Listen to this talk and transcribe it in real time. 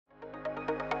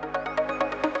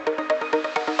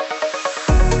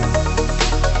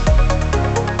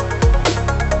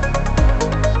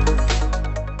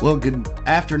Well, good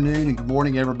afternoon and good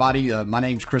morning, everybody. My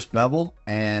name is Chris Bevel,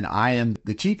 and I am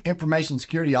the Chief Information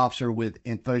Security Officer with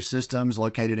InfoSystems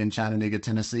located in Chattanooga,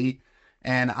 Tennessee.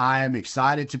 And I am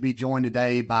excited to be joined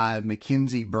today by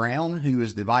Mackenzie Brown, who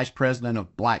is the Vice President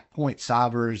of Black Point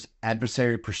Cyber's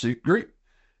Adversary Pursuit Group.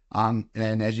 And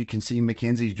as you can see,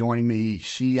 Mackenzie's joining me.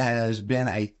 She has been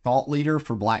a thought leader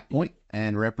for Black Point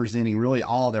and representing really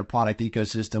all their product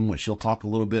ecosystem, which she'll talk a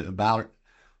little bit about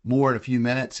more in a few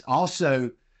minutes.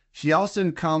 She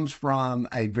also comes from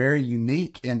a very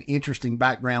unique and interesting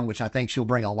background, which I think she'll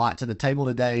bring a lot to the table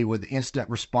today with incident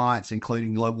response,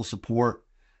 including global support,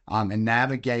 and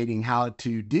navigating how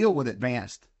to deal with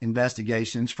advanced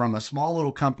investigations from a small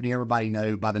little company everybody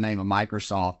knows by the name of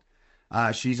Microsoft.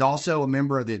 She's also a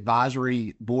member of the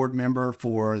advisory board member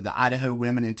for the Idaho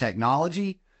Women in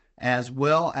Technology, as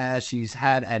well as she's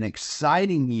had an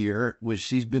exciting year, which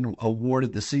she's been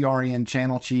awarded the CRN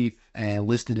Channel Chief and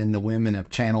listed in the Women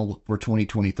of Channel for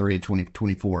 2023 and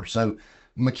 2024. So,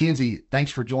 Mackenzie,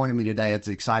 thanks for joining me today. It's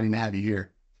exciting to have you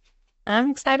here. I'm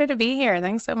excited to be here.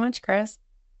 Thanks so much, Chris.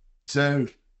 So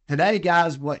today,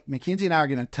 guys, what Mackenzie and I are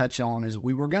going to touch on is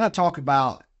we were going to talk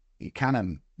about kind of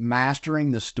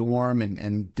mastering the storm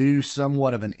and do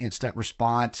somewhat of an instant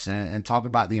response and talk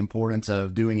about the importance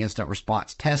of doing instant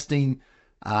response testing,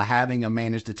 having a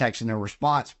managed detection and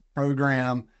response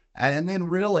program, and then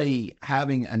really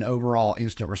having an overall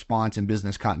instant response and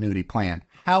business continuity plan.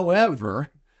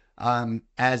 However,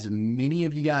 as many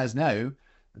of you guys know,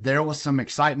 there was some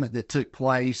excitement that took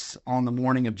place on the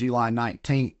morning of July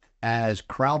 19th as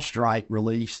CrowdStrike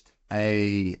released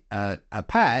a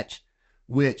patch,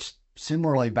 which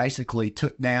similarly basically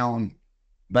took down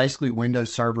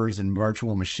Windows servers and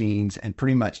virtual machines and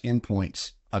pretty much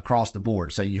endpoints across the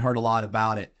board. So you heard a lot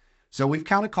about it. So we've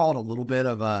kind of called a little bit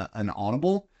of an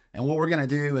audible. And what we're going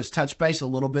to do is touch base a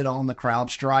little bit on the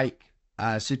CrowdStrike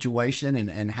situation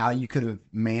and how you could have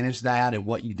managed that and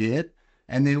what you did.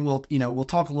 And then we'll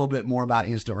talk a little bit more about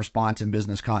instant response and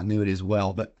business continuity as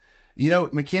well. But,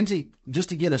 Mackenzie, just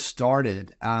to get us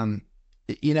started,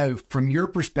 from your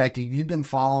perspective, you've been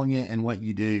following it and what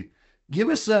you do. Give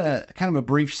us a kind of a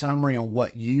brief summary on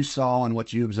what you saw and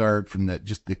what you observed from the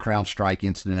CrowdStrike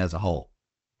incident as a whole.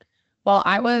 Well,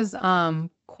 I was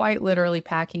quite literally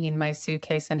packing in my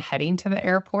suitcase and heading to the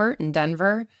airport in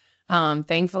Denver.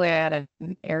 Thankfully, I had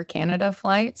an Air Canada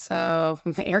flight, so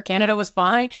Air Canada was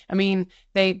fine. I mean,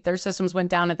 their systems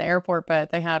went down at the airport, but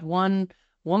they had one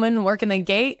woman working the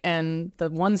gate and the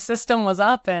one system was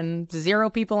up and 0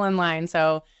 people in line.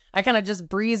 So I kind of just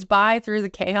breezed by through the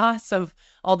chaos of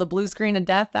all the blue screen of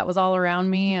death that was all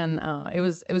around me. And it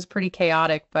was pretty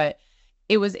chaotic, but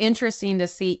it was interesting to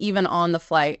see even on the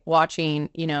flight, watching,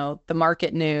 the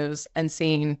market news and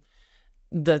seeing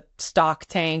the stock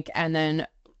tank and then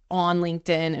on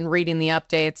LinkedIn and reading the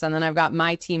updates. And then I've got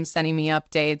my team sending me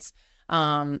updates,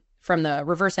 from the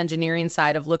reverse engineering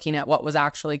side of looking at what was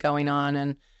actually going on.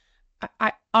 And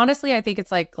I honestly, I think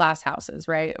it's like glass houses,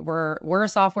 right? We're a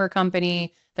software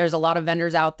company. There's a lot of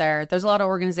vendors out there. There's a lot of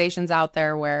organizations out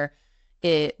there where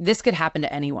this could happen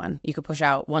to anyone. You could push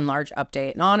out one large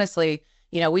update. And honestly,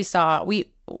 we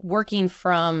working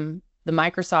from the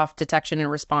Microsoft detection and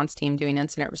response team doing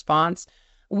incident response,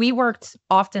 we worked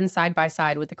often side by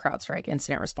side with the CrowdStrike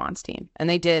incident response team, and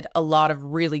they did a lot of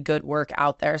really good work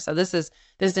out there. So this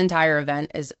entire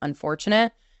event is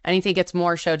unfortunate. And I think it's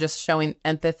more so just showing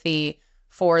empathy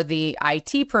for the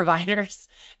IT providers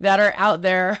that are out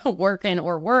there working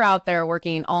or were out there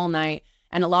working all night.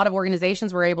 And a lot of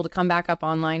organizations were able to come back up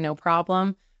online, no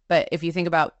problem. But if you think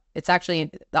about it's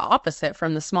actually the opposite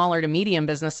from the smaller to medium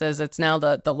businesses, it's now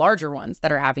the larger ones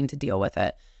that are having to deal with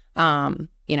it.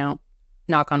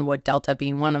 Knock on wood, Delta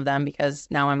being one of them, because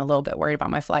now I'm a little bit worried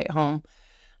about my flight home.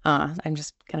 I'm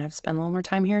just going to have to spend a little more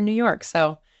time here in New York.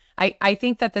 So I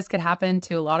think that this could happen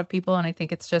to a lot of people. And I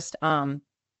think it's just,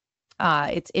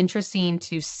 it's interesting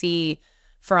to see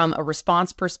from a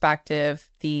response perspective,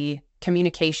 the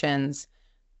communications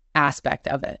aspect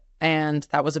of it. And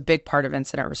that was a big part of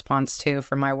incident response too,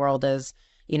 for my world is,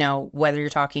 whether you're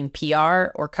talking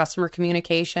PR or customer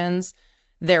communications,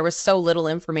 there was so little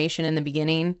information in the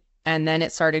beginning. And then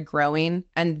it started growing,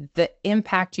 and the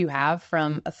impact you have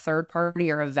from a third party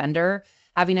or a vendor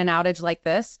having an outage like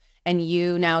this, and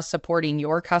you now supporting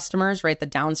your customers, right? The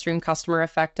downstream customer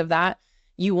effect of that.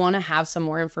 You want to have some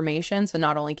more information. So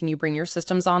not only can you bring your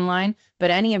systems online,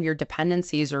 but any of your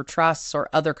dependencies or trusts or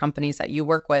other companies that you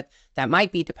work with that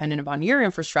might be dependent upon your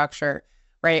infrastructure,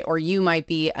 right? Or you might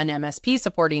be an MSP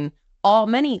supporting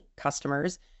many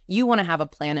customers. You want to have a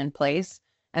plan in place.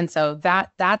 And so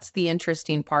that's the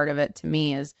interesting part of it to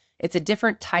me is it's a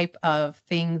different type of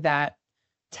thing that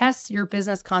test your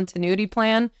business continuity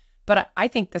plan. But I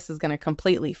think this is going to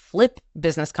completely flip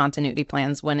business continuity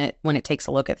plans when it takes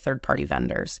a look at third-party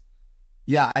vendors.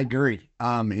 Yeah, I agree.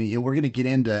 And we're going to get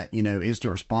into,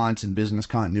 instant response and business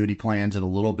continuity plans in a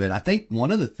little bit. I think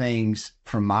one of the things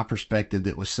from my perspective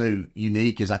that was so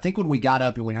unique is I think when we got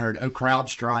up and we heard,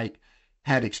 CrowdStrike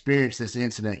had experienced this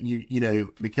incident,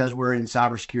 because we're in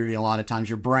cybersecurity, a lot of times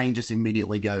your brain just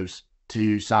immediately goes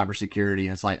to cybersecurity.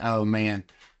 And it's like, oh man,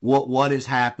 what has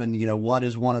happened? What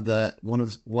is one of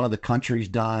the countries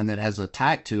done that has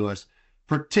attacked to us,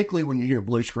 particularly when you hear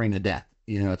blue screen of death.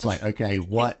 It's like, okay,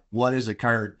 what has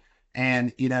occurred?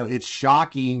 And, it's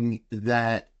shocking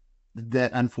that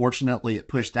unfortunately it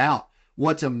pushed out.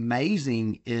 What's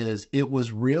amazing is it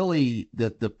was really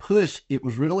the push, it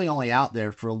was really only out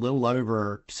there for a little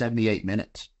over 78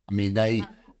 minutes. I mean,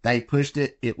 they pushed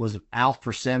it. It was out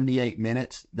for 78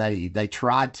 minutes. They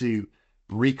tried to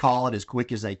recall it as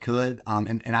quick as they could.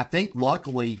 And I think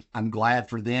luckily, I'm glad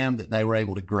for them that they were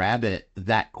able to grab it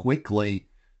that quickly,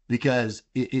 because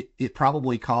it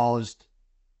probably caused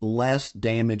less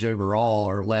damage overall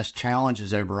or less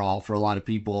challenges overall for a lot of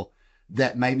people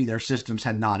that maybe their systems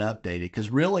had not updated. Because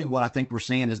really what I think we're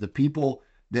seeing is the people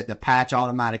that the patch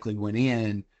automatically went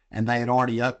in and they had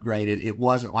already upgraded, it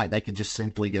wasn't like they could just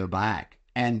simply go back.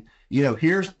 And,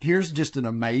 here's just an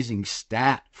amazing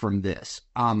stat from this.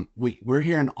 We're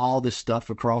hearing all this stuff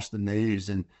across the news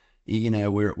and,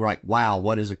 we're like, wow,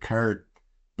 what has occurred?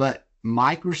 But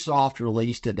Microsoft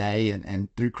released today and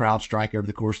through CrowdStrike over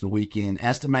the course of the weekend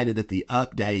estimated that the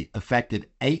update affected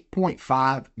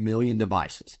 8.5 million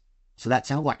devices. So that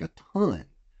sounds like a ton.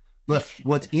 But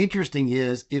what's interesting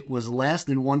is it was less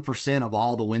than 1% of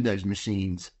all the Windows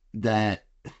machines that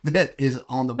is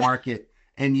on the market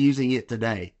and using it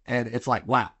today. And it's like,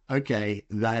 wow, okay,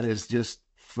 that is just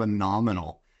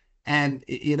phenomenal. And,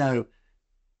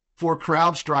 for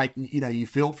CrowdStrike, you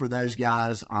feel for those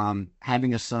guys.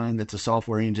 Having a son that's a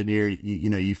software engineer,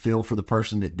 you feel for the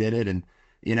person that did it, and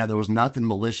there was nothing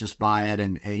malicious by it.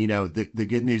 And the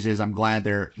good news is, I'm glad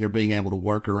they're being able to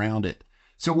work around it.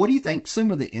 So, what do you think some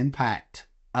of the impact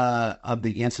of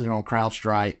the incident on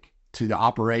CrowdStrike to the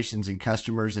operations and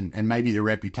customers, and maybe the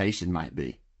reputation might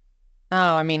be?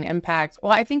 Oh, I mean, impact.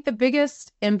 Well, I think the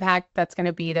biggest impact that's going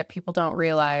to be that people don't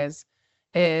realize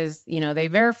is, they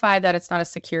verified that it's not a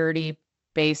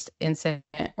security-based incident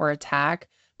or attack,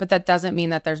 but that doesn't mean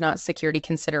that there's not security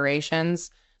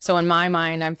considerations. So in my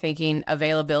mind, I'm thinking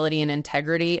availability and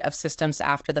integrity of systems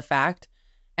after the fact.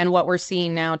 And what we're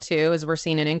seeing now too is we're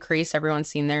seeing an increase. Everyone's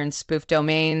seen there in spoof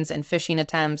domains and phishing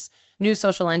attempts, new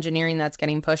social engineering that's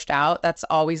getting pushed out. That's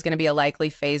always going to be a likely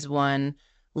phase one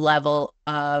level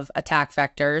of attack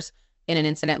vectors in an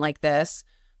incident like this.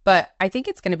 But I think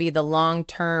it's going to be the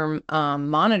long-term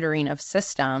monitoring of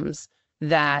systems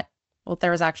that, well, there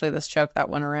was actually this joke that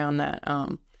went around that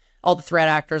all the threat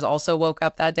actors also woke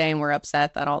up that day and were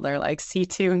upset that all their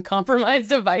C2 and compromised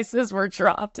devices were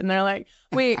dropped. And they're like,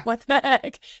 wait, what the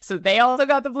heck? So they also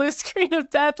got the blue screen of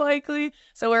death likely.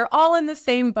 So we're all in the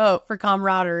same boat for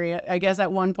camaraderie, I guess,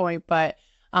 at one point. But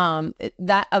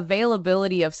that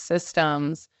availability of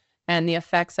systems and the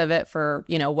effects of it for,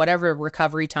 whatever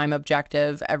recovery time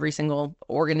objective every single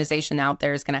organization out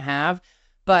there is going to have.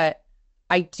 But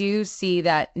I do see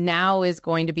that now we're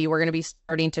going to be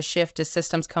starting to shift as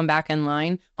systems come back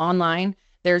online.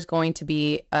 There's going to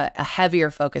be a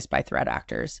heavier focus by threat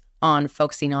actors on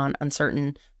focusing on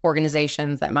certain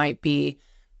organizations that might be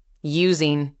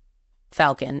using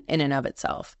Falcon in and of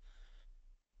itself.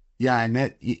 Yeah.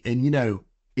 And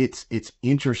it's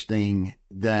interesting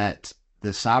that the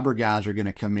cyber guys are going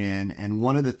to come in. And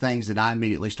one of the things that I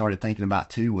immediately started thinking about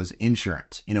too was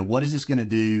insurance. What is this going to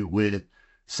do with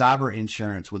cyber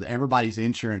insurance, with everybody's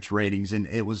insurance ratings? And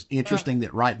it was interesting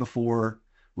that right before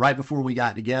we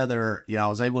got together, I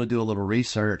was able to do a little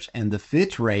research, and the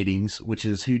Fitch ratings, which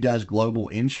is who does global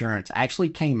insurance, actually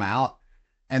came out,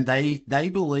 and they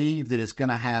believe that it's going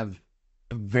to have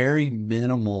a very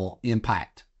minimal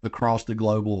impact across the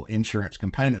global insurance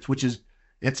components,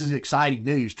 it's exciting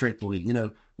news, truthfully.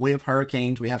 We have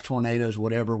hurricanes, we have tornadoes,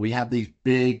 whatever. We have these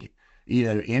big,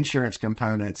 insurance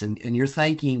components, and you're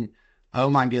thinking, oh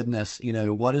my goodness,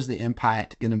 what is the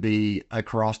impact going to be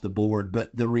across the board? But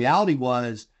the reality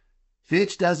was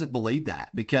Fitch doesn't believe that,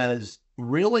 because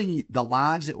really the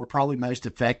lines that were probably most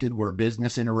affected were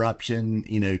business interruption,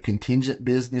 contingent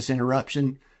business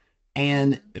interruption.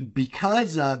 And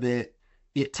because of it,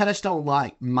 it touched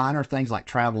on minor things like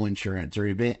travel insurance or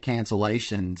event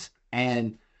cancellations.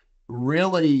 And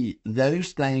really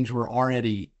those things were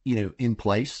already, in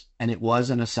place, and it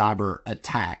wasn't a cyber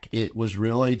attack. It was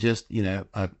really just,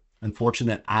 a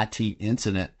unfortunate IT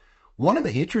incident. One of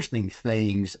the interesting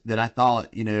things that I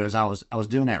thought, as I was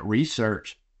doing that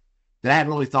research that I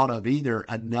hadn't really thought of either,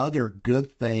 another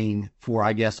good thing for,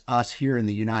 I guess, us here in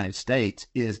the United States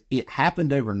is it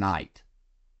happened overnight.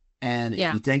 And if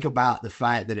Yeah. you think about the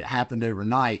fact that it happened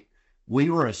overnight,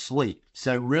 we were asleep.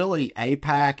 So really,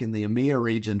 APAC and the EMEA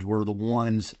regions were the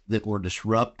ones that were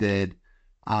disrupted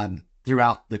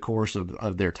throughout the course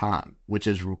of their time, which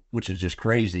is just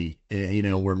crazy.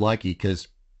 We're lucky because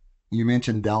you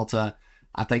mentioned Delta.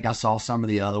 I think I saw some of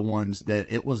the other ones that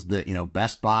it was the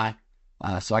Best Buy.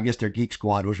 So I guess their Geek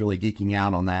Squad was really geeking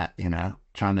out on that.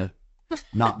 Trying to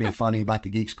not being funny about the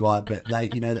Geek Squad, but they,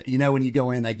 when you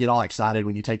go in, they get all excited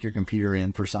when you take your computer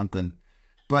in for something.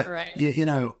 But Right.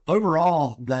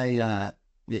 overall, they,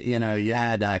 you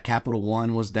had Capital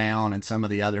One was down and some of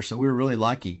the others, so we were really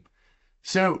lucky.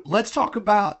 So let's talk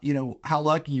about how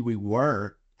lucky we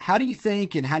were. How do you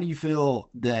think and how do you feel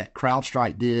that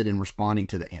CrowdStrike did in responding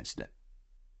to the incident?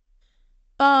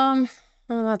 Um,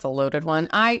 well, that's a loaded one.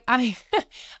 I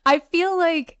feel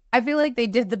like they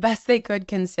did the best they could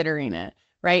considering it,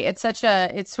 right?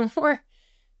 It's more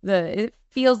it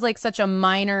feels like such a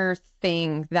minor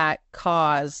thing that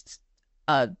caused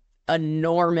a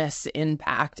enormous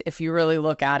impact if you really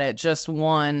look at it. Just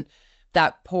one,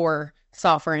 that poor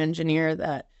software engineer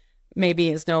that maybe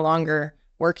is no longer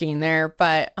working there,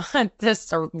 but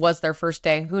this was their first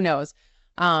day. Who knows?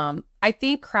 I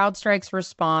think CrowdStrike's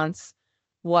response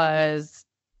was,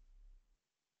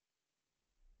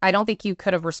 I don't think you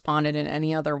could have responded in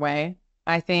any other way.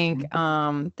 I think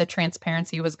the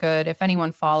transparency was good. If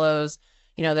anyone follows,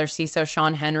 their CISO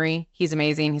Sean Henry, he's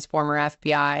amazing. He's former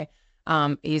FBI.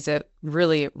 He's a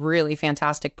really, really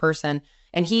fantastic person.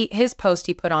 And his post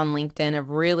he put on LinkedIn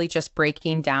of really just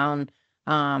breaking down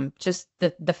just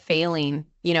the failing,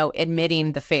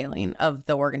 admitting the failing of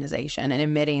the organization and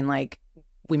admitting like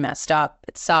we messed up.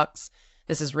 It sucks.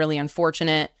 This is really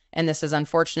unfortunate. And this is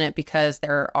unfortunate because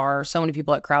there are so many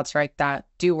people at CrowdStrike that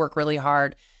do work really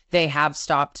hard. They have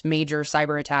stopped major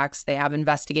cyber attacks. They have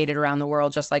investigated around the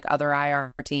world, just like other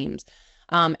IR teams.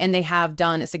 And they have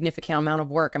done a significant amount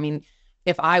of work. I mean,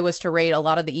 if I was to rate a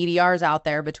lot of the EDRs out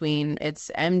there between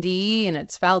its MDE and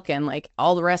its Falcon, like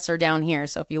all the rest are down here.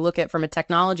 So if you look at from a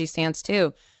technology stance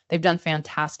too, they've done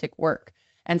fantastic work.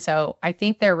 And so I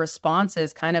think their response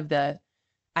is kind of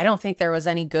I don't think there was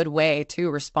any good way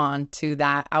to respond to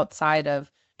that outside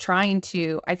of trying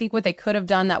to, I think what they could have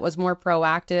done that was more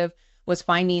proactive was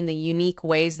finding the unique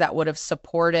ways that would have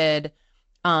supported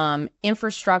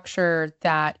infrastructure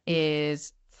that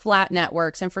is flat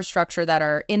networks, infrastructure that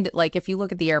are like if you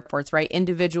look at the airports, right,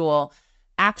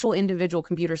 actual individual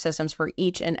computer systems for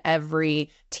each and every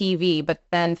TV, but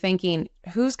then thinking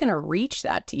who's going to reach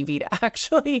that TV to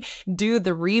actually do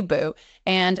the reboot,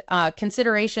 and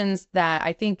considerations that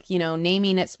I think,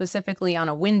 naming it specifically on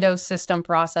a Windows system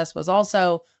process was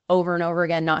also over and over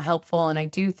again not helpful. And I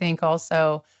do think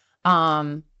also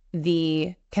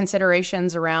the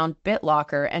considerations around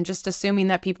BitLocker and just assuming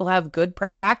that people have good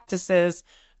practices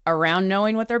around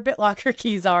knowing what their BitLocker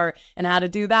keys are and how to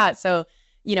do that. So,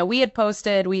 we had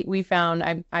posted, we found,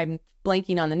 I'm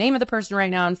blanking on the name of the person right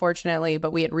now, unfortunately,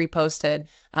 but we had reposted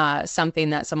something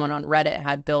that someone on Reddit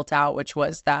had built out, which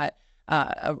was that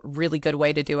a really good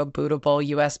way to do a bootable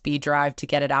USB drive to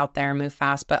get it out there and move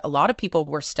fast. But a lot of people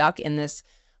were stuck in this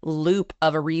loop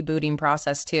of a rebooting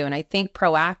process too. And I think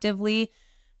proactively,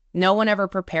 no one ever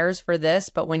prepares for this,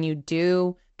 but when you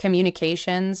do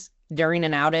communications during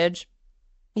an outage,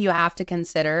 you have to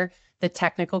consider the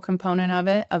technical component of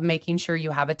it, of making sure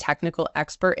you have a technical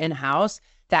expert in-house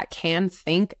that can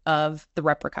think of the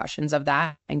repercussions of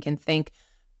that and can think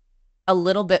a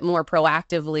little bit more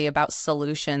proactively about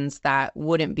solutions that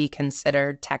wouldn't be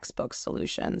considered textbook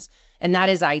solutions. And that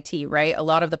is IT, right? A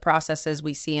lot of the processes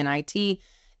we see in IT,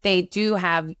 they do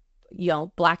have,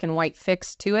 black and white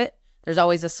fix to it. There's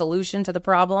always a solution to the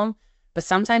problem, but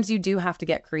sometimes you do have to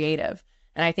get creative.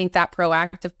 And I think that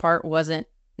proactive part wasn't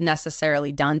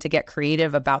necessarily done to get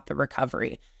creative about the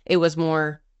recovery. It was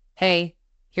more, hey,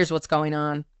 here's what's going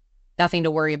on. Nothing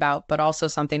to worry about, but also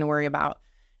something to worry about.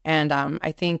 And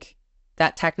I think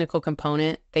that technical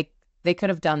component, they could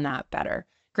have done that better.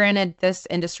 Granted, this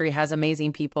industry has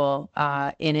amazing people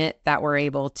in it that were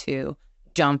able to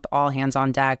jump all hands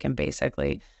on deck and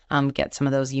basically get some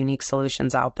of those unique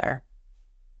solutions out there.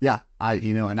 Yeah,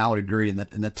 and I would agree. And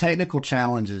the technical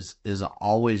challenge is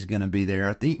always going to be there.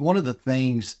 I think one of the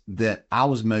things that I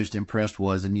was most impressed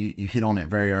was, and you hit on it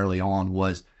very early on,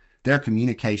 was their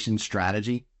communication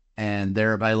strategy and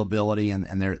their availability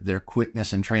and their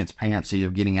quickness and transparency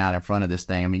of getting out in front of this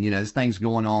thing. I mean, this thing's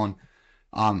going on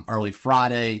early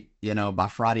Friday. By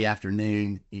Friday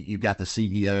afternoon, you've got the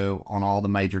CEO on all the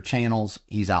major channels.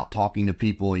 He's out talking to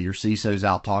people. Your CISO's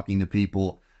out talking to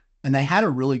people. And they had a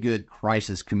really good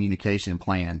crisis communication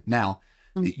plan. Now,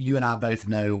 you and I both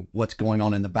know what's going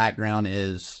on in the background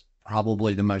is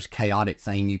probably the most chaotic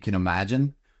thing you can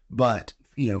imagine. But,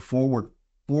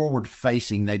 forward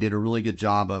facing, they did a really good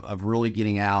job of really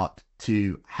getting out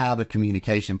to have a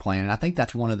communication plan. And I think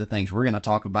that's one of the things we're going to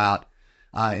talk about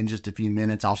in just a few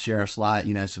minutes. I'll share a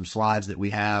slide, some slides that we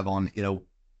have on,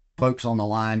 folks on the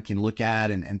line can look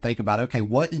at and think about, okay,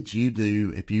 what did you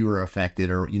do if you were affected?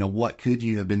 Or, what could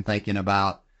you have been thinking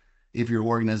about if your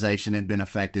organization had been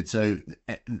affected? So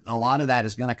a lot of that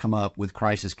is going to come up with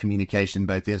crisis communication,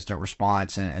 both instant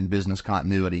response and business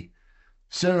continuity.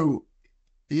 So,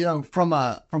 from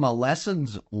a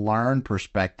lessons learned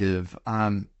perspective,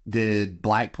 did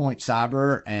Blackpoint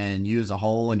Cyber and you as a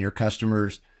whole and your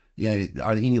customers, are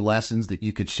there any lessons that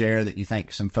you could share that you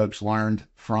think some folks learned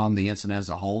from the incident as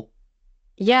a whole?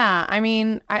 Yeah, I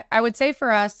mean, I would say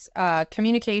for us,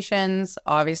 communications,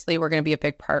 obviously, we're going to be a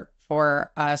big part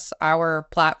for us. Our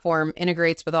platform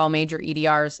integrates with all major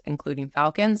EDRs, including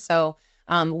Falcon. So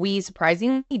we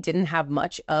surprisingly didn't have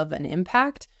much of an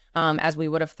impact as we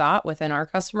would have thought within our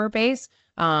customer base.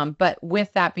 But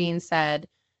with that being said,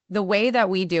 the way that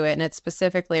we do it, and it's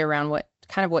specifically around what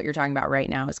you're talking about right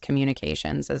now is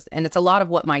communications, and it's a lot of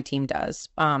what my team does.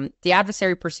 The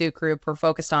adversary pursuit group, we're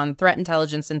focused on threat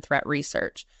intelligence and threat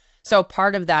research. So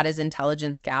part of that is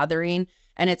intelligence gathering,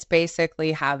 and it's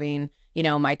basically having,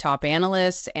 my top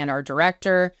analysts and our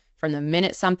director from the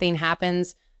minute something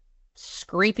happens,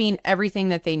 scraping everything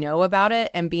that they know about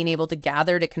it and being able to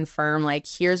gather to confirm, like,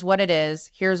 here's what it is,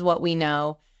 here's what we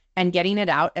know, and getting it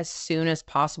out as soon as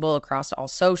possible across all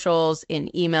socials,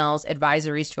 in emails,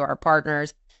 advisories to our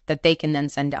partners that they can then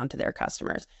send down to their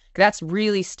customers. That's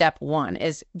really step one,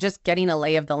 is just getting a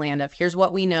lay of the land of here's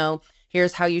what we know,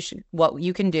 here's what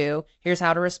you can do, here's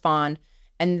how to respond.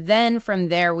 And then from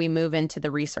there, we move into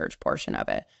the research portion of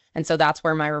it. And so that's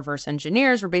where my reverse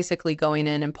engineers were basically going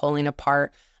in and pulling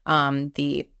apart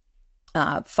the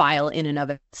file in and of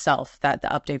itself, that the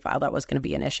update file that was going to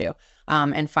be an issue,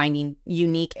 and finding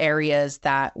unique areas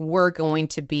that were going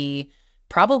to be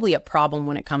probably a problem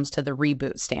when it comes to the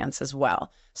reboot stance as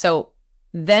well. So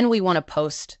then we want to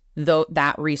post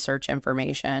that research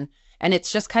information. And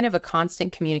it's just kind of a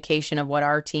constant communication of what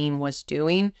our team was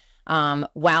doing.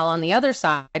 While on the other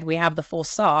side, we have the full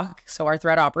SOC, so our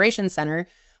threat operations center,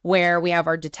 where we have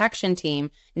our detection team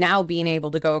now being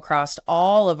able to go across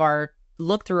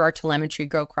look through our telemetry,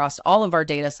 go across all of our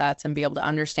data sets and be able to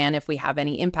understand if we have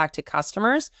any impact to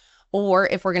customers or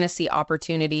if we're going to see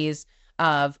opportunities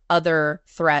of other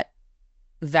threat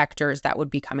vectors that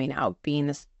would be coming out, being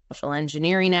the social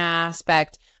engineering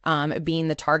aspect, being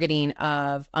the targeting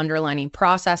of underlining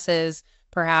processes,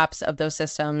 perhaps, of those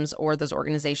systems or those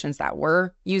organizations that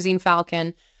were using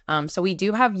Falcon. So we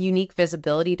do have unique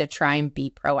visibility to try and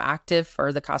be proactive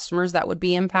for the customers that would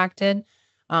be impacted,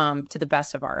 to the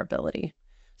best of our ability.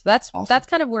 So that's Awesome. that's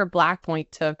kind of where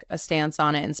Blackpoint took a stance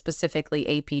on it, and specifically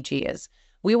APG is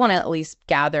we want to at least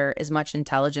gather as much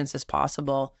intelligence as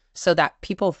possible so that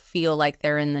people feel like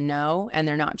they're in the know and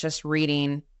they're not just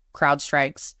reading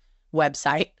CrowdStrike's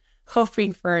website,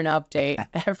 hoping for an update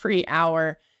every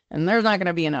hour, and there's not going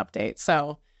to be an update.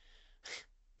 So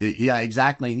Yeah,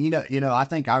 exactly. I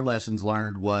think our lessons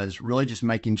learned was really just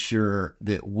making sure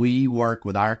that we work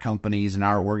with our companies and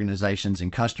our organizations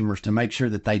and customers to make sure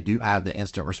that they do have the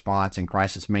instant response and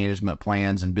crisis management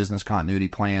plans and business continuity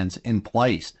plans in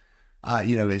place,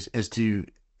 as to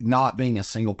not being a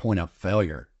single point of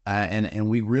failure. And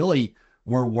we really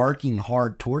were working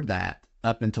hard toward that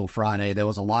up until Friday. There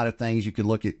was a lot of things. You could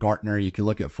look at Gartner, you could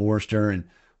look at Forrester, and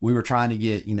we were trying to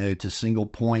get, to single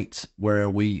points where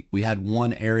we had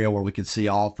one area where we could see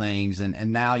all things.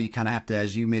 And now you kind of have to,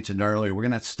 as you mentioned earlier, we're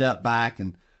going to step back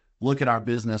and look at our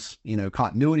business,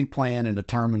 continuity plan and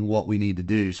determine what we need to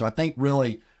do. So I think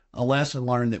really a lesson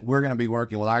learned that we're going to be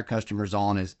working with our customers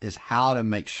on is how to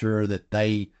make sure that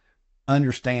they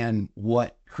understand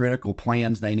what critical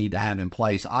plans they need to have in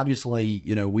place. Obviously,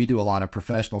 we do a lot of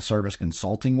professional service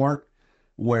consulting work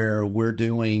where we're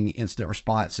doing instant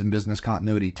response and business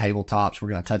continuity tabletops. We're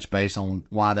going to touch base on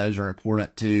why those are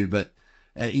important too. But,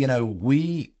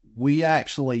 we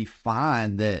actually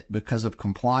find that because of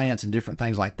compliance and different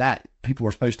things like that, people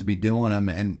are supposed to be doing them.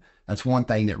 And that's one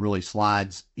thing that really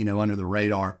slides, under the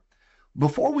radar.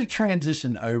 Before we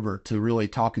transition over to really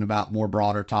talking about more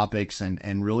broader topics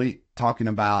and really talking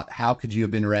about how could you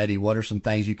have been ready, what are some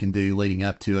things you can do leading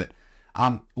up to it,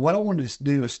 What I wanted to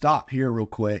do is stop here real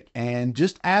quick and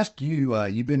just ask you,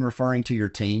 you've been referring to your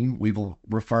team. We've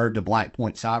referred to Black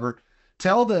Point Cyber.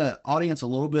 Tell the audience a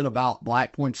little bit about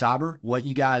Black Point Cyber, what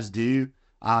you guys do,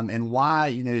 and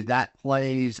why, that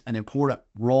plays an important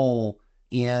role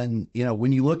in,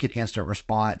 when you look at instant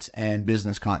response and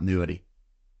business continuity.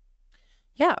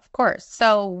 Yeah, of course.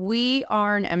 So we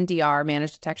are an MDR,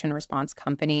 managed detection and response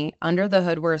company. Under the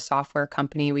hood, we're a software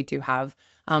company. We do have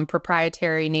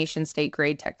proprietary nation state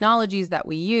grade technologies that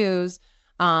we use.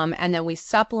 And then we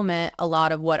supplement a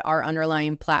lot of what our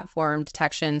underlying platform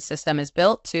detection system is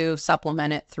built to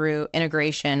supplement it through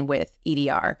integration with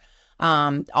EDR,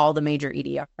 all the major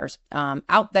EDRs.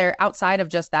 Outside of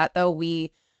just that, though,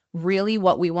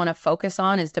 what we want to focus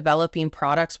on is developing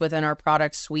products within our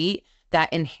product suite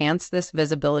that enhance this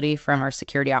visibility from our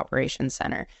security operations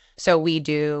center. So we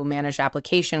do managed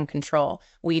application control.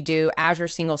 We do Azure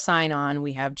single sign-on.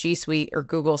 We have G Suite or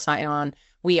Google sign-on.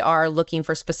 We are looking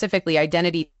for specifically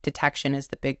identity detection is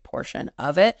the big portion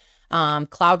of it.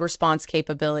 Cloud response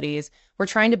capabilities. We're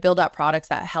trying to build out products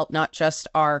that help not just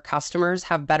our customers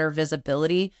have better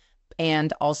visibility,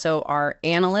 and also our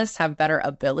analysts have better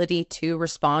ability to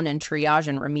respond and triage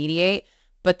and remediate.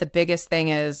 But the biggest thing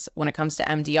is when it comes to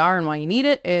MDR and why you need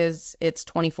it is it's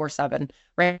 24/7,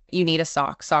 right? You need a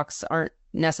SOC. SOCs aren't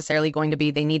necessarily going to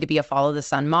be, they need to be a follow the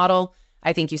sun model.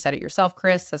 I think you said it yourself,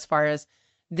 Chris, as far as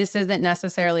this isn't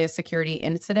necessarily a security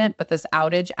incident, but this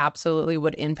outage absolutely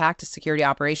would impact a security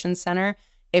operations center.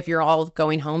 If you're all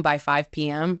going home by 5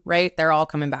 p.m., right? They're all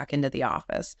coming back into the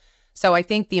office. So I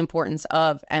think the importance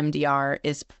of MDR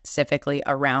is specifically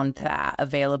around that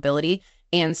availability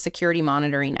and security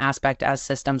monitoring aspect as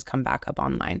systems come back up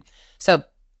online. So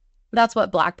that's what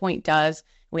Blackpoint does.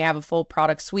 We have a full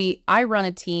product suite. I run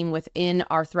a team within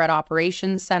our threat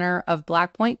operations center of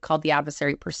Blackpoint called the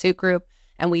Adversary Pursuit Group,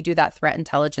 and we do that threat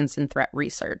intelligence and threat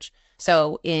research.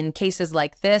 So in cases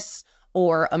like this,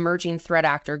 or emerging threat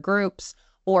actor groups,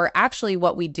 or actually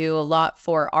what we do a lot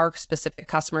for our specific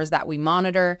customers that we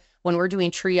monitor, when we're doing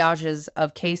triages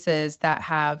of cases that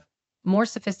have more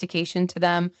sophistication to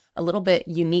them, a little bit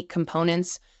unique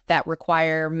components that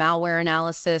require malware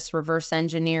analysis, reverse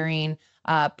engineering,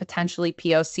 potentially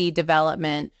POC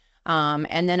development,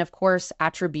 and then of course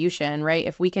attribution, right?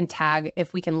 If we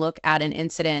can look at an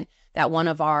incident that one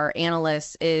of our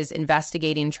analysts is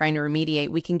investigating, trying to remediate,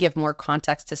 we can give more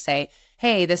context to say,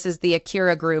 hey, this is the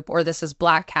Akira group, or this is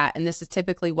Black Hat, and this is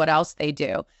typically what else they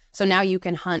do. So now you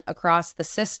can hunt across the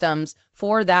systems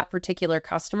for that particular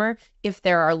customer if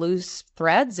there are loose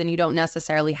threads and you don't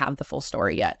necessarily have the full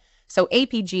story yet. So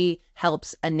APG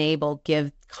helps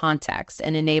give context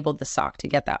and enable the SOC to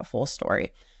get that full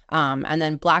story. And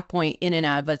then Blackpoint in and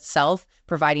of itself,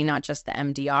 providing not just the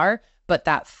MDR, but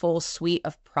that full suite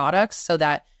of products so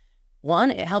that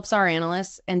one, it helps our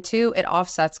analysts, and two, it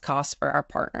offsets costs for our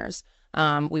partners.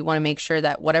 We want to make sure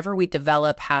that whatever we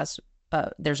develop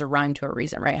there's a rhyme to a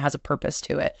reason, right? It has a purpose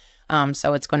to it.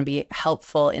 So it's going to be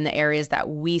helpful in the areas that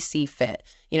we see fit.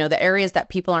 The areas that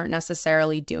people aren't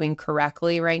necessarily doing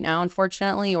correctly right now,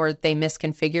 unfortunately, or they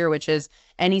misconfigure, which is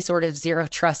any sort of zero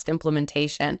trust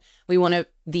implementation. We want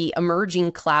the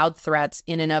emerging cloud threats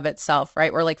in and of itself,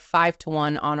 right? We're like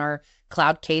 5-to-1 on our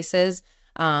cloud cases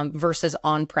versus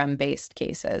on-prem based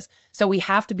cases. So we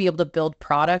have to be able to build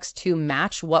products to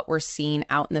match what we're seeing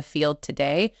out in the field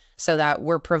today so that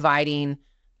we're providing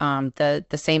the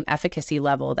same efficacy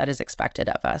level that is expected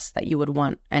of us that you would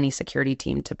want any security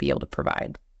team to be able to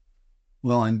provide.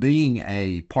 Well, and being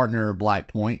a partner of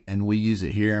Blackpoint, and we use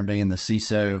it here, and being the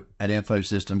CISO at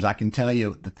InfoSystems, I can tell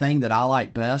you the thing that I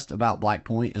like best about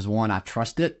Blackpoint is, one, I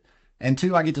trust it, and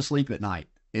two, I get to sleep at night.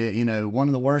 One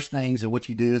of the worst things of what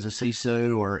you do as a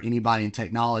CISO or anybody in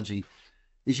technology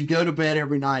is you go to bed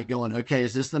every night going, okay,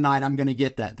 is this the night I'm going to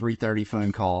get that 3:30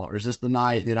 phone call? Or is this the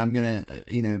night that I'm going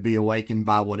to, be awakened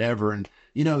by whatever? And,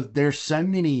 there's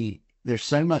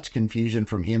so much confusion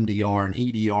from MDR and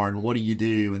EDR and what do you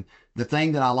do? And the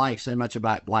thing that I like so much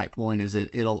about Blackpoint is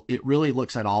it really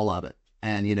looks at all of it.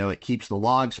 And, it keeps the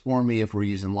logs for me if we're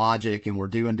using Logic and we're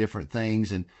doing different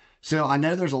things. And so I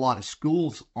know there's a lot of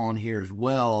schools on here as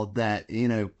well that,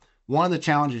 one of the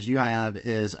challenges you have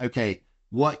is, okay,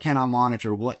 what can I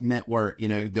monitor? What network?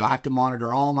 Do I have to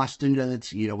monitor all my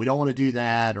students? We don't want to do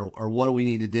that, or what do we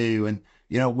need to do? And,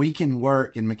 we can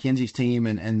work, and Mackenzie's team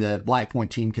and the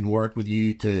Blackpoint team can work with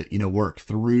you to, work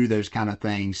through those kind of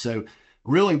things. So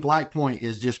really Blackpoint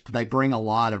is they bring a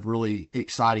lot of really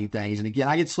exciting things. And again,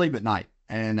 I get to sleep at night.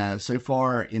 And so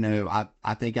far,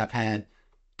 I think I've had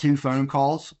 2 phone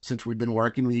calls since we've been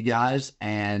working with you guys.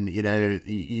 And,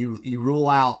 you rule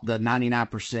out the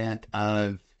 99%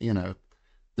 of,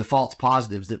 the false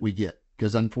positives that we get.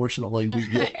 because unfortunately we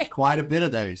get quite a bit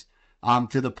of those.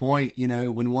 To the point,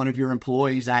 when one of your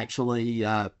employees actually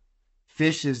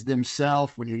fishes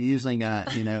themselves when you're using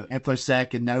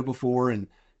InfoSec and KnowBe4, and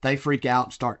they freak out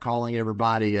and start calling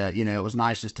everybody. It was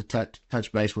nice just to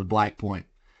touch base with Blackpoint.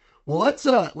 Well,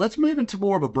 let's move into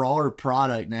more of a broader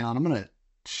product now, and I'm going to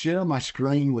share my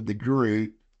screen with the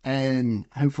group, and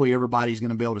hopefully everybody's going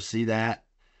to be able to see that.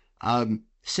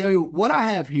 So what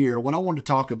I have here, what I want to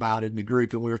talk about in the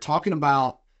group, and we were talking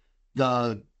about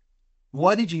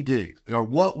what did you do, or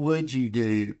what would you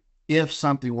do if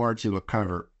something were to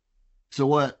occur? So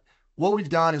what we've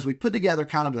done is we put together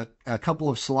kind of a couple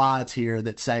of slides here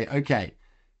that say, okay,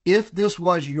 if this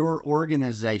was your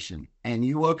organization and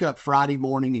you woke up Friday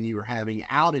morning and you were having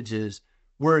outages,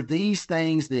 were these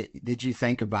things that you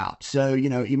think about? So,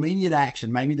 immediate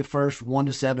action, maybe the first 1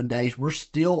 to 7 days, we're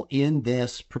still in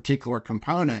this particular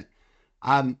component.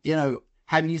 Have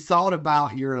you thought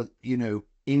about your,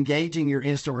 engaging your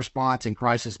instant response and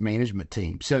crisis management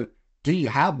team? So do you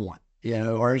have one?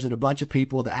 Or is it a bunch of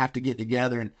people that have to get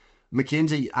together? And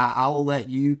Mackenzie, I will let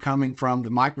you, coming from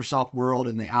the Microsoft world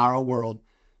and the IR world,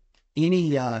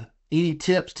 any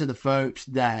tips to the folks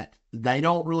that they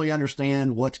don't really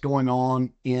understand what's going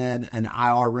on in an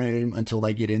IR room until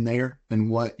they get in there, and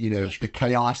what, the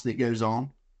chaos that goes on?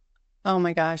 Oh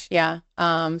my gosh. Yeah.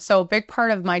 So a big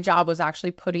part of my job was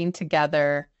actually putting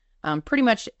together pretty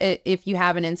much if you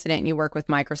have an incident and you work with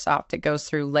Microsoft, it goes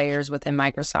through layers within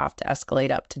Microsoft to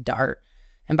escalate up to Dart.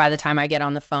 And by the time I get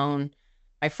on the phone,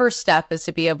 my first step is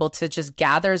to be able to just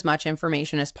gather as much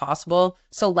information as possible.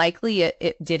 So likely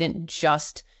it didn't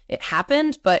just, it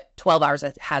happened, but 12 hours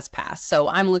has passed. So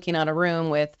I'm looking at a room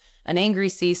with an angry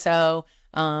CISO,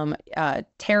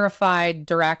 terrified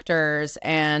directors,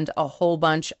 and a whole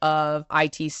bunch of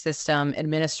IT system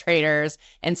administrators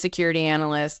and security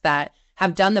analysts that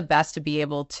have done the best to be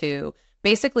able to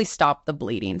basically stop the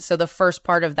bleeding. So the first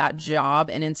part of that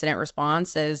job in incident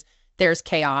response is there's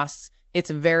chaos. It's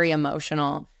very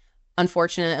emotional.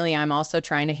 Unfortunately, I'm also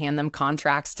trying to hand them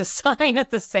contracts to sign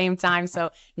at the same time. So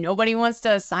nobody wants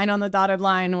to sign on the dotted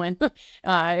line when,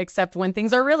 except when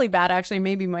things are really bad. Actually,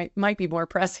 maybe might be more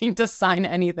pressing to sign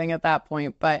anything at that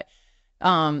point. But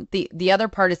the other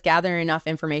part is gathering enough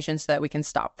information so that we can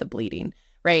stop the bleeding.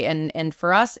 Right. And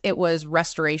for us, it was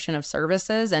restoration of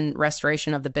services and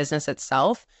restoration of the business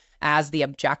itself as the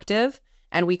objective.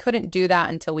 And we couldn't do that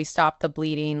until we stopped the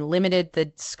bleeding, limited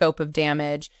the scope of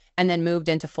damage, and then moved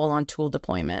into full-on tool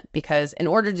deployment. Because in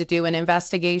order to do an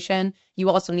investigation, you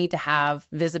also need to have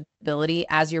visibility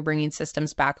as you're bringing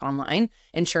systems back online,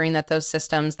 ensuring that those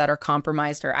systems that are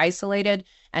compromised are isolated,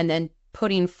 and then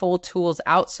putting full tools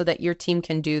out so that your team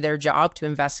can do their job to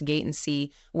investigate and see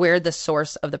where the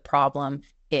source of the problem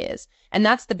is. And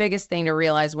that's the biggest thing to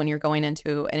realize when you're going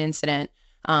into an incident.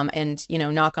 And,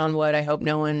 knock on wood, I hope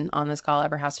no one on this call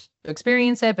ever has to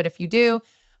experience it. But if you do,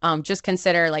 just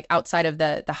consider, like, outside of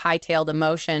the high-tailed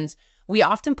emotions, we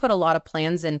often put a lot of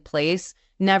plans in place,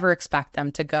 never expect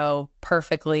them to go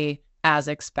perfectly as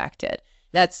expected.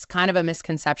 That's kind of a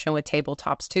misconception with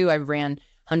tabletops too. I've ran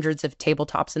hundreds of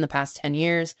tabletops in the past 10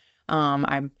 years.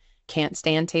 I can't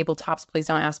stand tabletops. Please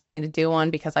don't ask me to do one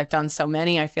because I've done so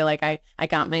many. I feel like I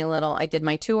did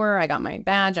my tour, I got my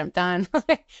badge, I'm done.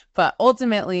 But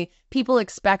ultimately, people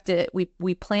expect it.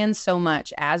 We plan so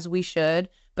much, as we should,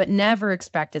 but never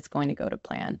expect it's going to go to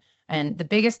plan. And the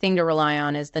biggest thing to rely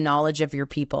on is the knowledge of your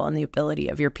people and the ability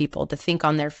of your people to think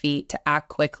on their feet, to act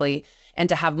quickly, and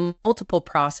to have multiple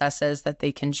processes that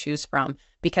they can choose from,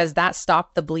 because that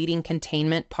stop the bleeding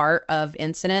containment part of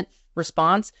incident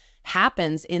response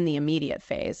happens in the immediate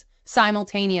phase.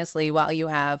 Simultaneously, while you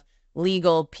have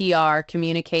legal, PR,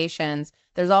 communications,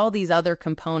 there's all these other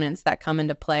components that come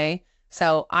into play.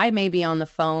 So I may be on the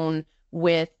phone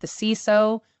with the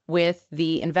CISO, with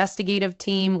the investigative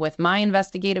team, with my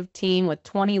investigative team, with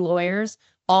 20 lawyers,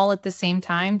 all at the same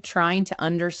time, trying to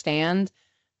understand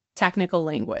technical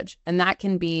language. And that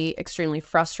can be extremely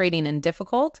frustrating and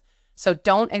difficult. So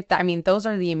those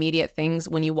are the immediate things.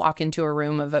 When you walk into a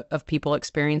room of people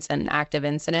experiencing an active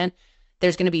incident,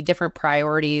 there's going to be different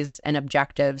priorities and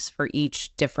objectives for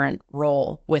each different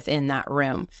role within that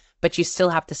room. But you still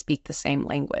have to speak the same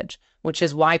language, which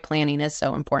is why planning is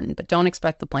so important. But don't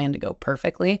expect the plan to go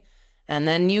perfectly. And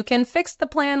then you can fix the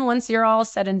plan once you're all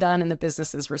said and done and the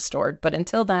business is restored. But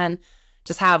until then,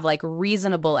 just have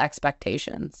reasonable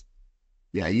expectations.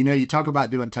 Yeah, you talk about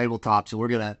doing tabletops,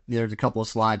 and there's a couple of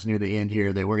slides near the end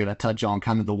here that we're going to touch on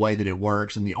kind of the way that it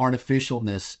works and the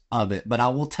artificialness of it. But I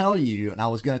will tell you, and I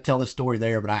was going to tell this story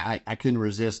there, but I couldn't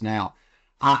resist now.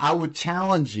 I would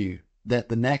challenge you that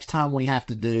the next time we have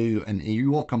to do, and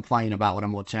you won't complain about what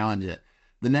I'm going to challenge it,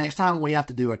 the next time we have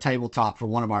to do a tabletop for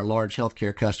one of our large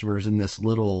healthcare customers in this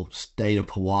little state of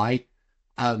Hawaii,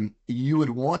 you would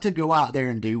want to go out there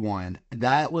and do one.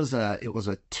 It was a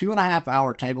 2.5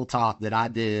 hour tabletop that I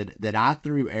did, that I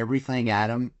threw everything at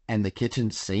them and the kitchen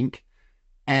sink.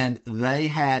 And they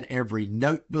had every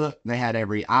notebook, they had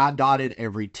every I dotted,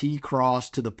 every T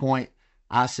crossed, to the point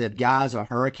I said, guys, a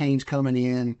hurricane's coming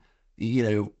in,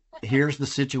 here's the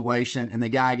situation. And the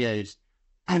guy goes,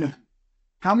 I know,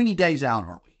 how many days out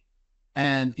are we?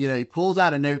 And, he pulls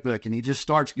out a notebook and he just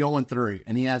starts going through,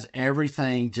 and he has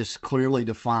everything just clearly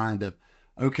defined of,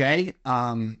 okay,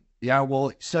 yeah,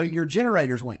 well, so your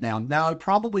generators went down. No,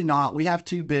 probably not. We have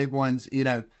two big ones,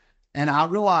 and I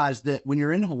realized that when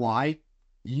you're in Hawaii,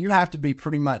 you have to be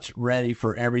pretty much ready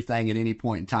for everything at any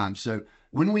point in time. So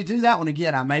when we do that one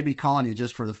again, I may be calling you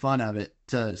just for the fun of it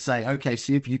to say, okay,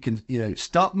 see if you can,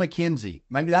 Stump McKenzie.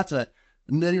 Maybe that's a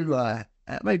new,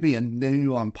 that may be a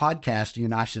new podcast you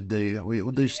and I should do. We'll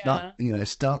do Stump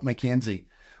McKenzie.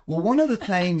 Well, one of the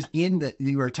things in that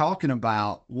you were talking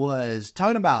about was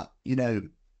talking about,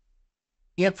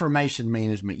 information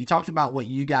management. You talked about what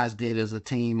you guys did as a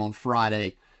team on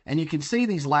Friday, and you can see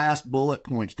these last bullet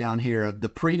points down here of the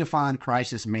predefined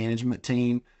crisis management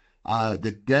team,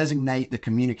 the designate the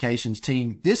communications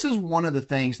team. This is one of the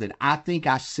things that I think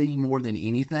I see more than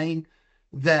anything,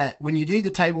 that when you do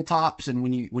the tabletops and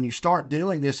when you start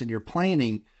doing this and you're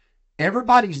planning,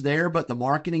 everybody's there but the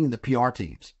marketing and the PR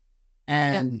teams.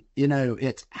 And,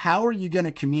 it's how are you going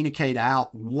to communicate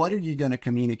out? What are you going to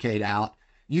communicate out?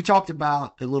 You talked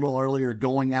about a little earlier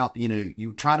going out,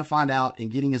 you try to find out and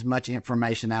getting as much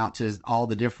information out to all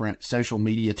the different social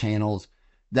media channels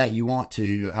that you want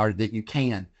to, or that you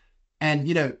can.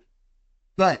 And,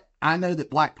 but I know that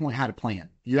Black Point had a plan.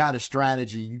 You had a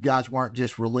strategy. You guys weren't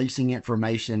just releasing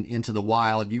information into the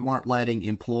wild. You weren't letting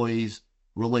employees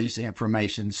release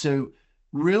information. So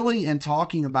really, in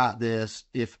talking about this,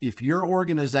 if your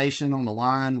organization on the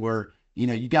line where,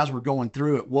 you guys were going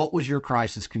through it, what was your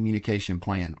crisis communication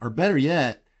plan? Or better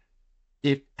yet,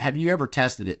 have you ever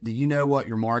tested it? Do you know what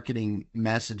your marketing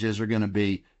messages are going to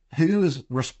be? Who is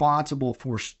responsible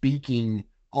for speaking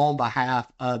on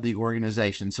behalf of the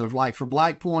organization? So like for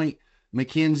Black Point,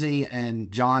 McKenzie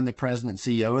and John, the president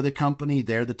and CEO of the company,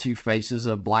 they're the two faces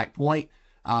of Black Point.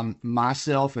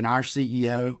 Myself and our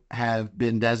CEO have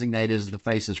been designated as the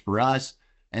faces for us.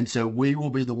 And so we will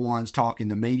be the ones talking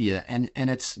to media. And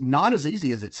it's not as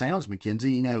easy as it sounds,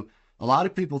 McKenzie. A lot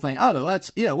of people think,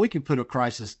 oh, we can put a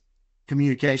crisis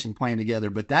communication plan together,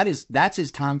 but that's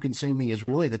as time consuming as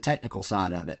really the technical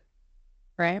side of it.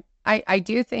 Right. I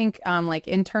do think like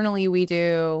internally we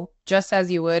do just as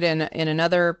you would in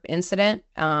another incident.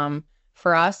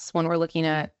 For us, when we're looking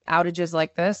at outages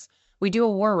like this, we do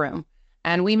a war room,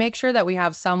 and we make sure that we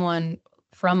have someone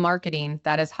from marketing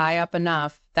that is high up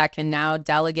enough that can now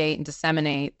delegate and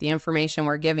disseminate the information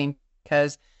we're giving,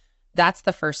 because that's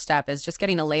the first step, is just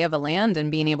getting a lay of the land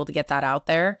and being able to get that out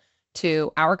there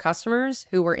to our customers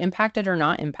who were impacted or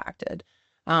not impacted.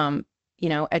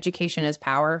 Education is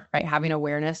power, right? Having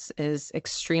awareness is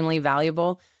extremely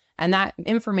valuable. And that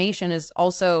information is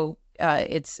also,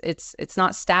 it's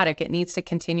not static. It needs to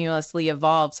continuously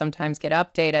evolve, sometimes get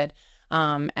updated.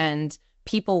 And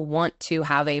people want to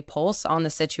have a pulse on the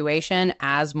situation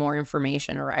as more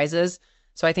information arises.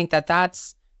 So I think that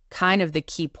that's kind of the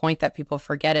key point that people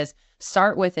forget, is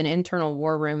start with an internal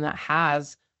war room that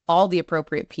has all the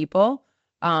appropriate people.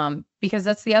 Because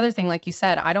that's the other thing, like you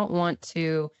said, I don't want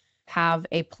to have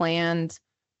a planned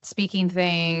speaking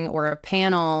thing or a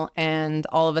panel and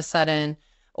all of a sudden,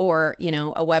 or, a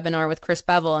webinar with Chris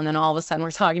Bevel, and then all of a sudden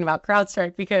we're talking about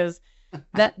CrowdStrike, because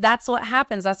that's what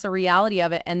happens. That's the reality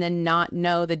of it. And then not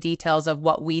know the details of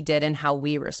what we did and how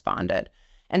we responded.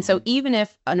 And so even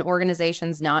if an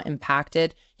organization's not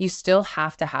impacted, you still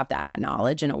have to have that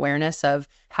knowledge and awareness of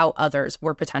how others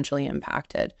were potentially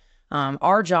impacted.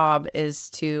 Our job is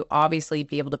to obviously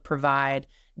be able to provide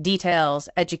details,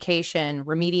 education,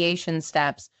 remediation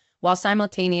steps, while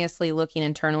simultaneously looking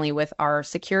internally with our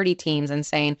security teams and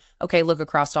saying, okay, look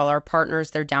across all our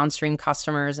partners, their downstream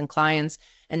customers and clients,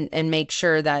 and make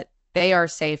sure that they are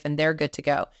safe and they're good to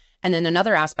go. And then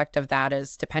another aspect of that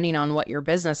is, depending on what your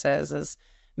business is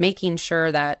making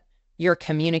sure that you're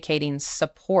communicating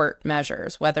support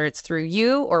measures, whether it's through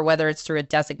you or whether it's through a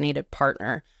designated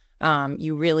partner.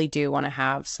 You really do want to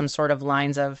have some sort of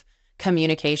lines of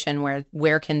communication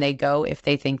where can they go if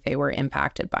they think they were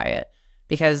impacted by it.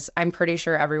 Because I'm pretty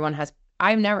sure everyone has,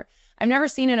 I've never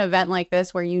seen an event like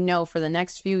this where, for the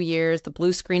next few years, the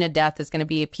blue screen of death is going to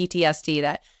be a PTSD,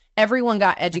 that everyone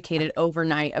got educated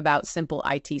overnight about simple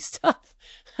IT stuff.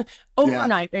 Yeah.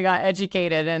 Overnight they got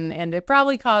educated, and it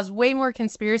probably caused way more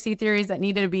conspiracy theories that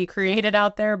needed to be created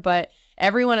out there, but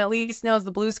everyone at least knows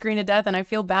the blue screen of death, and I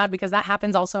feel bad because that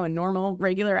happens also in normal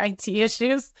regular IT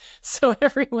issues. So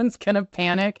everyone's gonna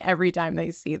panic every time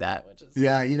they see that, which is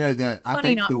Yeah, I funny,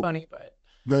 think not funny,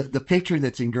 but the picture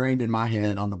that's ingrained in my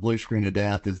head on the blue screen of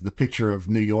death is the picture of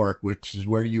New York, which is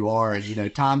where you are,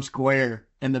 and Times Square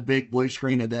and the big blue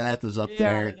screen of death is up yeah,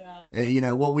 there.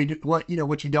 yeah. What we do, what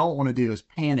you don't want to do is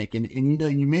panic. And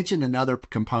you mentioned another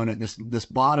component, this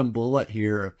bottom bullet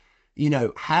here,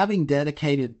 having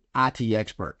dedicated IT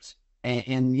experts,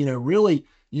 and really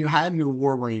you have your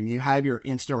war room, you have your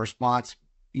instant response,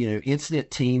 incident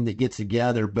team that gets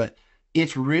together, but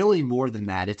it's really more than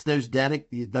that. It's those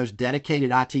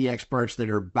dedicated IT experts that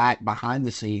are back behind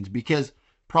the scenes, because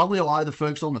probably a lot of the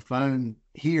folks on the phone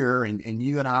here, and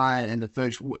you and I and the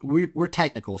folks, we're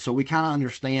technical, so we kind of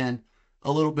understand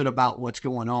a little bit about what's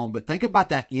going on. But think about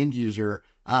that end user,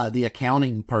 the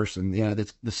accounting person,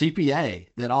 that's the CPA,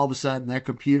 that all of a sudden their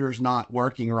computer's not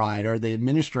working right, or the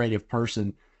administrative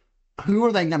person. Who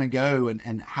are they going to go,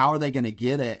 and how are they going to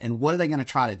get it, and what are they going to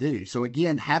try to do? So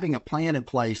again, having a plan in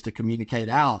place to communicate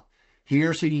out,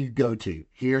 here's who you go to,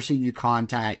 here's who you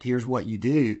contact, here's what you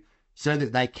do, so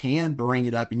that they can bring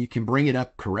it up and you can bring it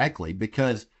up correctly.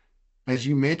 Because as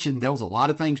you mentioned, there was a lot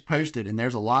of things posted, and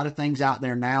there's a lot of things out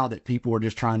there now that people are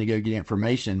just trying to go get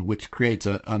information, which creates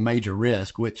a major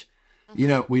risk, which,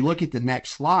 we look at the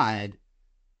next slide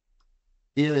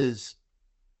is,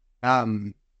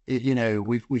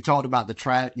 we've talked about the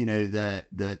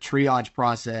the triage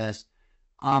process.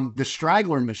 The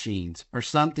straggler machines are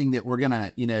something that we're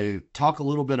gonna, talk a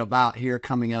little bit about here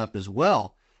coming up as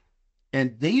well.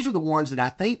 And these are the ones that I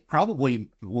think probably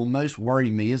will most worry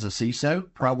me as a CISO,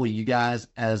 probably you guys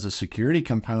as a security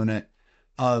component,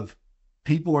 of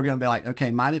people are going to be like,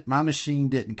 okay, my machine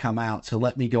didn't come out, so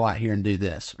let me go out here and do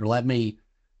this, or let me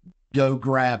go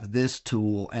grab this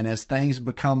tool. And as things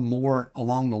become more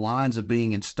along the lines of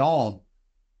being installed,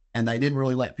 and they didn't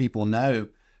really let people know,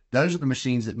 those are the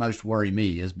machines that most worry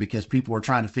me, is because people are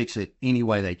trying to fix it any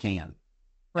way they can.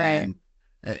 Right. And,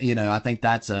 I think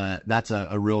that's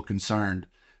a real concern.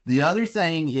 The other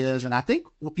thing is, and I think,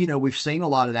 we've seen a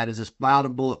lot of that, is this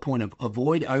bottom bullet point of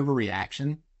avoid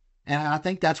overreaction. And I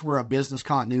think that's where a business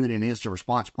continuity and incident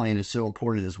response plan is so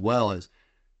important as well. Is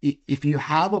if you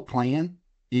have a plan,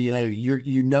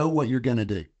 you know what you're going to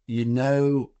do. You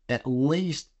know at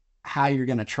least how you're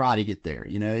going to try to get there.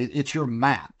 It's your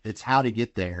map. It's how to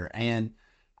get there. And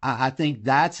I think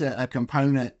that's a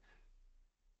component.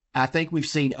 I think we've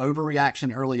seen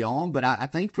overreaction early on, but I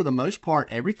think for the most part,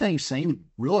 everything seemed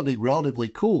relatively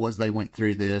cool as they went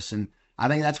through this. And I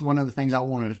think that's one of the things I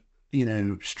want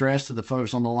to, stress to the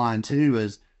folks on the line too,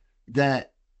 is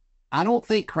that I don't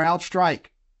think CrowdStrike,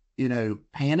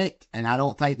 panicked, and I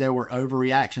don't think there were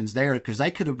overreactions there, because they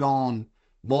could have gone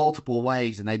multiple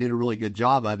ways, and they did a really good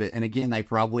job of it. And again, they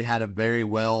probably had a very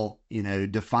well,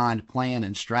 defined plan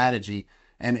and strategy.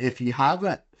 And if you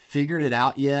haven't figured it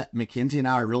out yet, Mackenzie and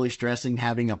I are really stressing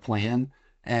having a plan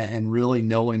and really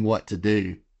knowing what to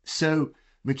do. So,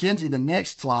 Mackenzie, the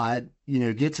next slide,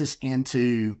 gets us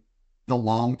into the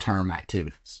long-term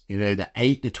activities, the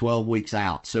 8 to 12 weeks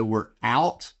out. So we're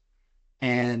out,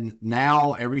 and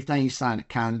now everything's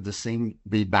kind of to seem to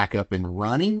be back up and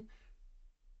running.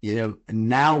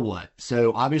 Now what?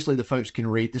 So obviously the folks can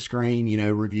read the screen,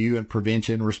 review and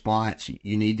prevention response.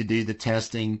 You need to do the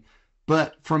testing.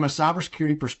 But from a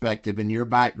cybersecurity perspective, in your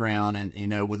background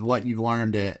and, with what you've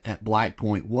learned at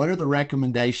Blackpoint, what are the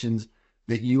recommendations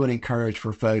that you would encourage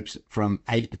for folks from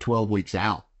 8 to 12 weeks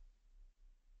out?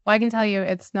 Well, I can tell you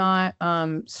it's not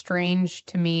strange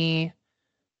to me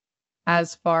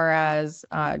as far as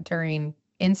during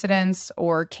incidents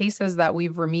or cases that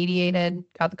we've remediated,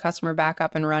 got the customer back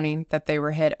up and running, that they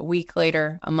were hit a week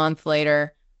later, a month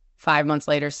later, 5 months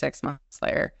later, 6 months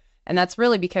later. And that's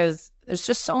really because there's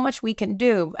just so much we can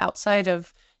do outside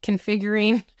of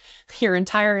configuring your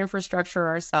entire infrastructure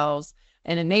ourselves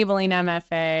and enabling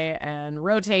MFA and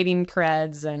rotating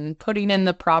creds and putting in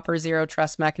the proper zero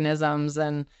trust mechanisms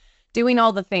and doing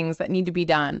all the things that need to be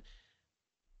done.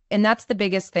 And that's the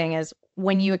biggest thing, is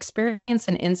when you experience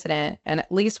an incident, and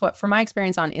at least what, from my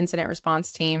experience on incident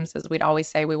response teams, is we'd always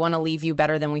say, we want to leave you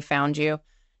better than we found you.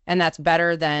 And that's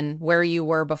better than where you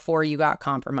were before you got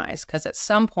compromised. Because at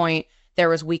some point, there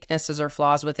was weaknesses or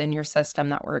flaws within your system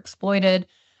that were exploited,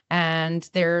 and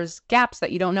there's gaps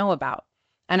that you don't know about.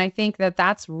 And I think that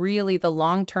that's really the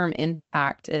long-term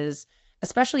impact, is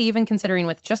especially even considering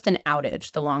with just an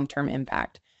outage, the long-term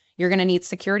impact. You're going to need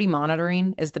security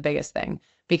monitoring is the biggest thing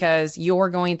because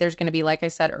there's going to be, like I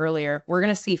said earlier, we're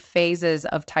going to see phases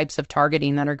of types of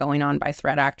targeting that are going on by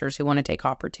threat actors who want to take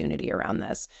opportunity around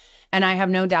this. And I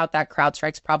have no doubt that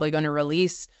CrowdStrike's probably going to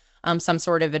release some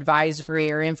sort of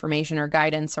advisory or information or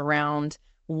guidance around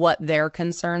what their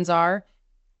concerns are,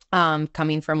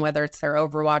 coming from whether it's their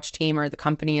Overwatch team or the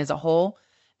company as a whole.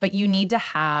 But you need to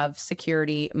have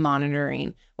security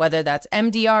monitoring, whether that's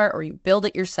MDR or you build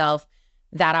it yourself.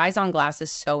 That eyes on glass is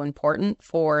so important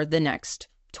for the next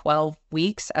 12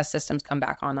 weeks as systems come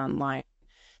back online.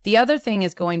 The other thing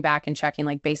is going back and checking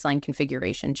like baseline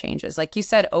configuration changes. Like you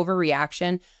said,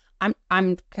 overreaction.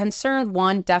 I'm concerned,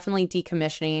 one, definitely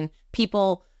decommissioning,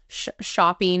 people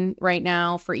shopping right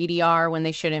now for EDR when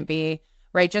they shouldn't be,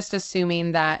 right? Just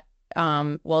assuming that,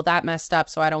 well, that messed up,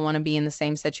 so I don't want to be in the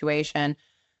same situation.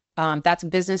 That's a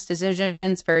business decision.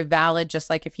 It's very valid. Just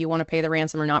like if you want to pay the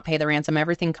ransom or not pay the ransom,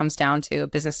 everything comes down to a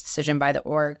business decision by the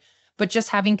org. But just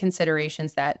having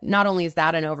considerations that not only is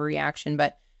that an overreaction,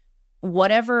 but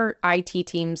whatever IT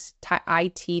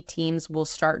teams will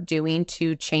start doing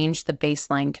to change the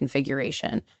baseline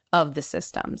configuration of the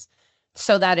systems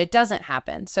so that it doesn't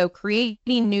happen. So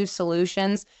creating new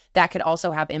solutions that could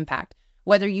also have impact.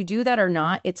 Whether you do that or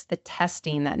not, it's the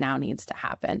testing that now needs to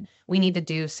happen. We need to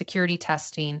do security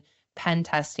testing, pen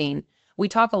testing. We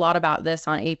talk a lot about this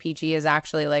on APG is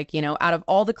actually like, out of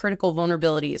all the critical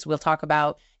vulnerabilities, we'll talk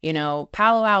about,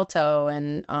 Palo Alto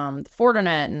and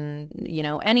Fortinet and,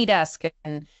 AnyDesk.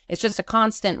 And it's just a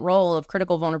constant roll of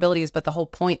critical vulnerabilities. But the whole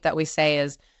point that we say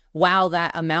is, while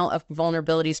that amount of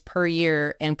vulnerabilities per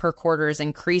year and per quarter is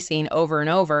increasing over and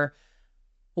over,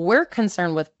 we're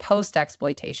concerned with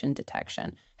post-exploitation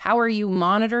detection. How are you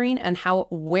monitoring and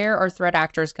where are threat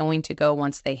actors going to go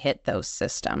once they hit those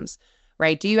systems,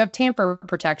 right? Do you have tamper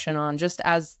protection on, just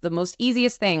as the most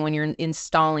easiest thing when you're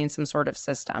installing some sort of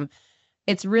system?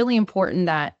 It's really important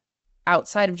that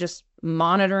outside of just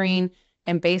monitoring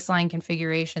and baseline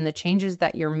configuration, the changes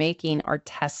that you're making are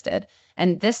tested.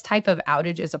 And this type of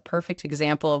outage is a perfect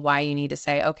example of why you need to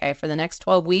say, okay, for the next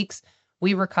 12 weeks,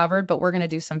 we recovered, but we're going to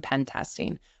do some pen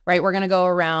testing, right? We're going to go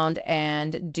around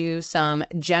and do some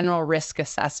general risk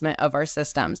assessment of our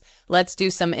systems. Let's do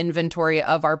some inventory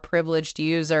of our privileged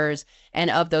users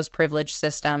and of those privileged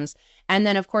systems. And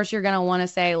then, of course, you're going to want to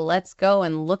say, let's go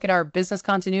and look at our business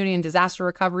continuity and disaster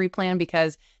recovery plan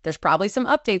because there's probably some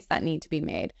updates that need to be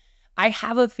made. I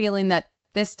have a feeling that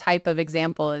this type of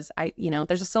example is,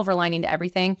 there's a silver lining to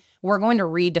everything. We're going to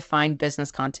redefine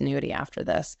business continuity after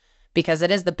this, because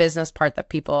it is the business part that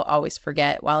people always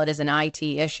forget. While it is an IT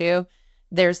issue,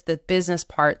 there's the business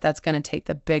part that's going to take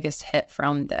the biggest hit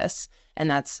from this. And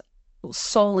that's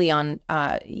solely on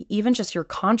even just your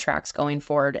contracts going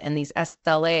forward and these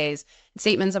SLAs,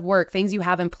 statements of work, things you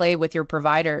have in play with your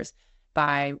providers.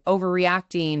 By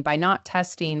overreacting, by not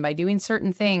testing, by doing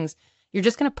certain things, you're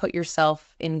just going to put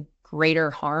yourself in greater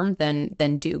harm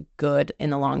than do good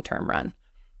in the long-term run.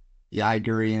 Yeah, I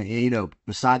agree. And,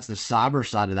 besides the cyber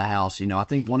side of the house, I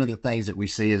think one of the things that we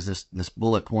see is this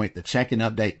bullet point, the check and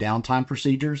update downtime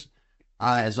procedures.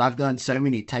 As I've done so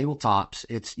many tabletops,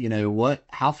 it's,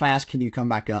 how fast can you come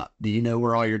back up? Do you know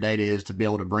where all your data is to be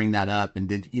able to bring that up? And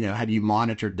have you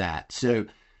monitored that? So,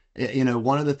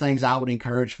 one of the things I would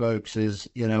encourage folks is,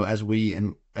 as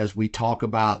we talk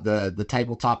about the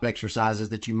tabletop exercises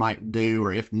that you might do,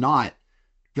 or if not,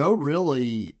 go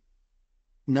really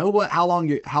know how long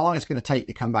it's going to take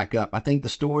to come back up. I think the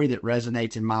story that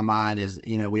resonates in my mind is,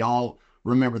 we all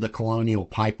remember the Colonial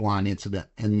Pipeline incident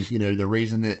and, the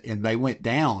reason that they went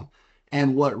down.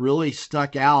 And what really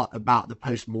stuck out about the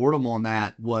postmortem on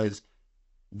that was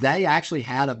they actually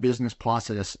had a business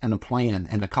process and a plan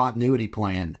and a continuity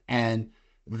plan. And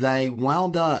they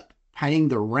wound up paying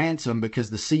the ransom because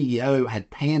the CEO had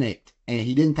panicked and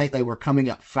he didn't think they were coming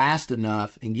up fast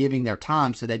enough and giving their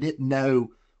time. So they didn't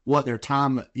know what their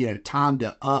time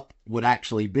to up would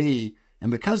actually be. And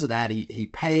because of that, he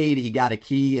paid, he got a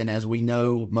key. And as we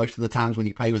know, most of the times when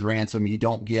you pay with ransom, you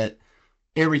don't get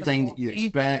everything that you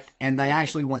expect. And they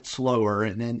actually went slower.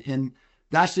 And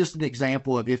that's just an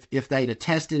example of if they'd have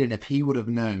tested and if he would have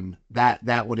known,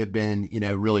 that would have been,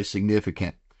 really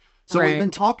significant. So We've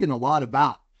been talking a lot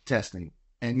about testing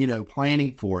and,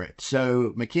 planning for it.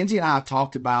 So Mackenzie and I have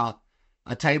talked about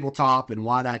a tabletop and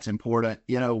why that's important.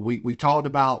 We talked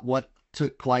about what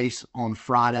took place on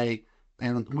Friday,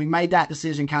 and we made that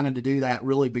decision kind of to do that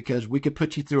really because we could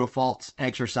put you through a false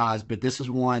exercise, but this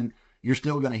is one you're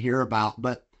still going to hear about.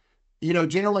 But,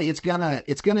 generally it's going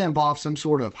to involve some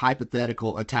sort of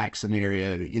hypothetical attack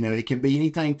scenario. It can be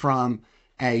anything from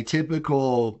a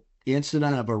typical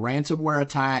incident of a ransomware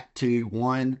attack to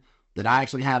one that I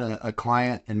actually had a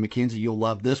client, and Mackenzie, you'll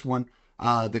love this one.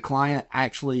 The client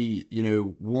actually,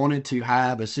 wanted to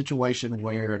have a situation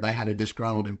where they had a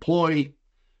disgruntled employee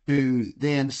who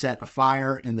then set a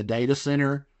fire in the data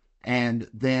center. And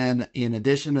then in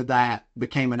addition to that,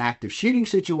 became an active shooting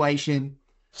situation.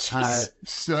 So,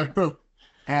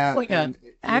 Like a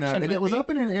action and it was movie. up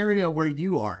in an area where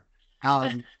you are.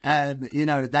 And,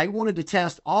 they wanted to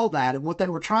test all that. And what they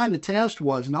were trying to test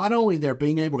was not only their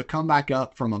being able to come back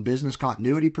up from a business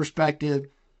continuity perspective,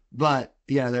 but,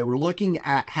 they were looking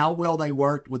at how well they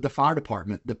worked with the fire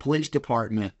department, the police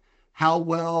department, how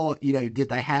well, did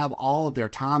they have all of their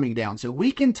timing down. So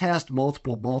we can test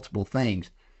multiple things.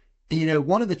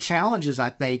 One of the challenges I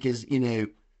think is,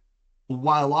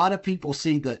 while a lot of people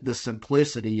see the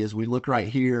simplicity as we look right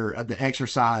here of the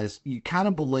exercise, you kind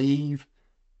of believe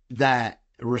that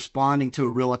responding to a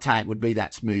real attack would be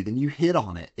that smooth. And you hit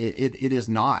on it. It is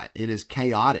not. It is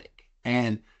chaotic.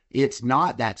 And it's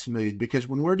not that smooth because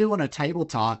when we're doing a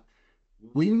tabletop,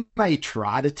 we may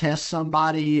try to test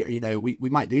somebody, we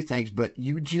might do things, but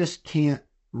you just can't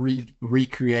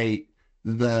recreate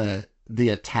the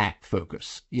attack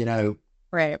focus.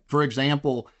 Right. For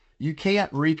example, you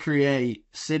can't recreate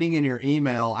sitting in your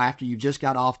email after you just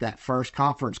got off that first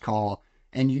conference call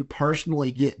and you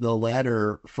personally get the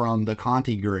letter from the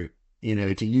Conti group,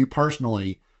 to you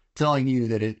personally telling you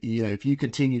that if you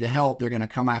continue to help, they're going to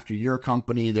come after your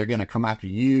company. They're going to come after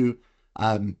you.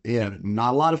 Not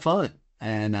a lot of fun.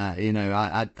 And,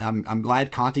 I'm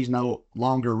glad Conti's no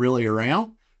longer really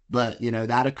around, but,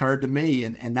 that occurred to me.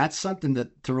 And that's something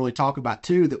to really talk about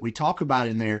too, that we talk about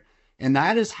in there. And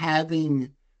that is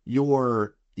having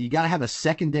you got to have a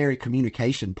secondary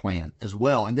communication plan as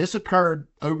well. And this occurred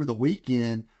over the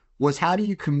weekend was how do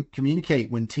you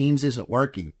communicate when Teams isn't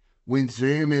working, when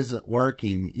Zoom isn't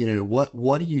working?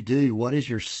 What do you do? What is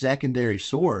your secondary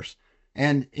source?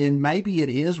 And maybe it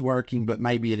is working, but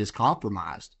maybe it is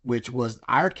compromised, which was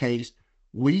our case.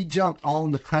 We jumped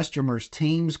on the customer's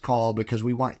Teams call because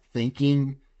we weren't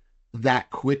thinking that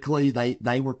quickly.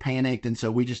 They were panicked, and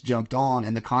so we just jumped on,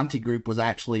 and the Conti group was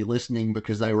actually listening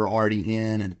because they were already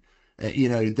in.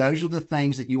 And those are the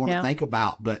things that you want to think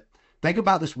about. But think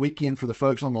about this weekend for the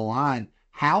folks on the line.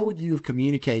 How would you have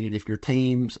communicated if your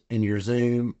Teams and your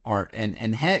Zoom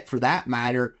and heck, for that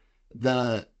matter,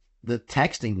 the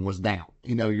texting was down,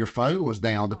 your phone was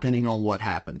down, depending on what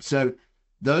happened. So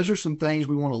those are some things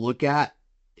we want to look at.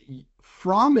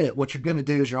 From it, what you're going to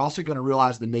do is you're also going to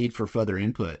realize the need for further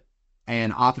input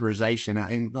and authorization.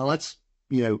 And let's,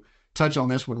 touch on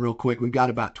this one real quick. We've got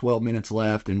about 12 minutes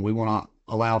left and we want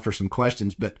to allow for some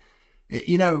questions. But,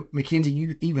 Mackenzie,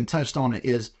 you even touched on it,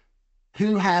 is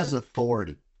who has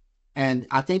authority? And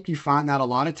I think you find that a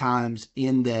lot of times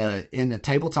in the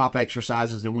tabletop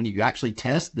exercises, and when you actually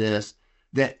test this,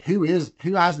 that who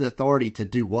has the authority to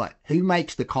do what? Who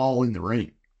makes the call in the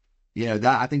room?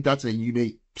 I think that's a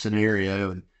unique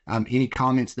scenario. And any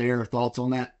comments there or thoughts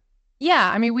on that?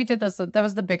 Yeah, I mean, we did this. That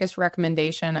was the biggest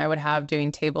recommendation I would have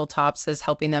doing tabletops, is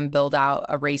helping them build out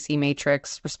a RACI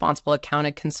matrix, responsible,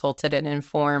 accounted, consulted, and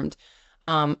informed,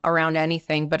 around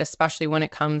anything, but especially when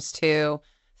it comes to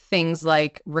things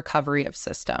like recovery of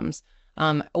systems,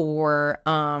 or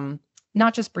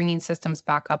not just bringing systems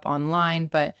back up online,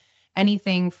 but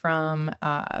anything from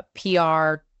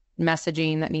PR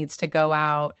messaging that needs to go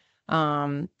out,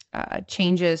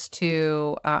 changes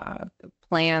to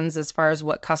plans as far as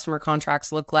what customer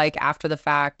contracts look like after the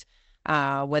fact,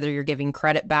 whether you're giving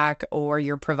credit back or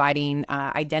you're providing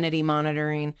identity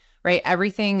monitoring, right?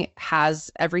 Everything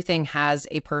has a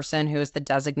person who is the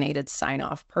designated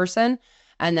sign-off person.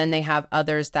 And then they have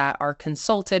others that are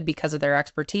consulted because of their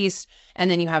expertise.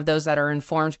 And then you have those that are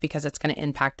informed because it's going to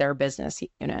impact their business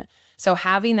unit. So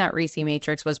having that RACI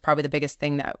matrix was probably the biggest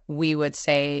thing that we would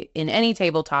say in any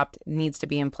tabletop needs to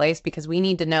be in place, because we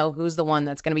need to know who's the one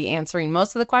that's going to be answering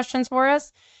most of the questions for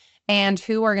us and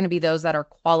who are going to be those that are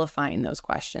qualifying those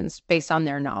questions based on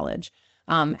their knowledge.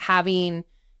 We're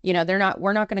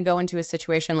not going to go into a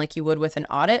situation like you would with an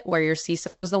audit where your CISO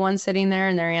is the one sitting there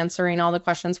and they're answering all the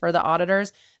questions for the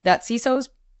auditors. That CISO's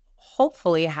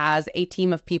hopefully has a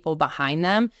team of people behind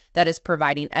them that is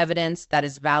providing evidence, that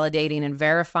is validating and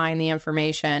verifying the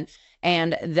information,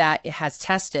 and that it has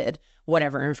tested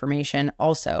whatever information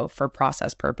also for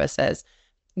process purposes,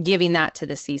 giving that to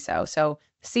the CISO. So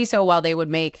CISO, while they would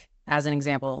make, as an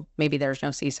example, maybe there's no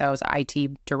CISO's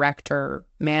IT director,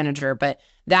 manager, but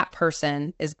that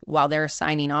person is, while they're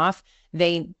signing off,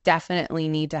 they definitely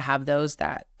need to have those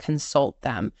that consult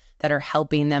them, that are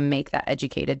helping them make that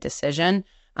educated decision.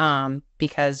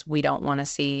 Because we don't want to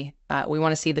see, we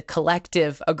want to see the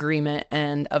collective agreement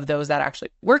and of those that actually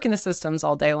work in the systems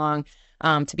all day long,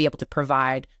 to be able to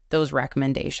provide those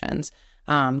recommendations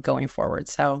going forward.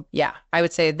 So yeah, I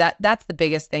would say that that's the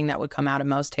biggest thing that would come out of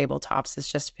most tabletops is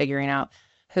just figuring out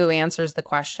who answers the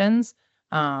questions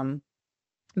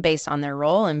based on their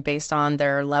role and based on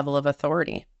their level of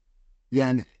authority. Yeah,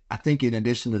 and I think in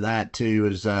addition to that too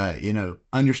is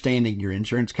understanding your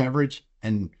insurance coverage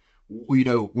and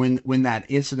when that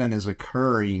incident is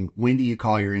occurring, when do you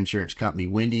call your insurance company?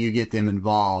 When do you get them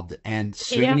involved? And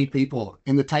so many people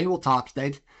in the tabletop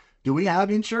stage, do we have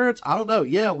insurance? I don't know.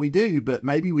 Yeah, we do, but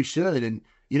maybe we should. And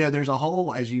there's a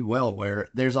whole, as you well aware,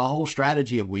 there's a whole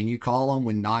strategy of when you call them,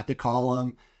 when not to call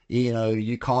them.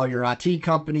 You call your IT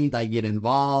company, they get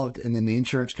involved, and then the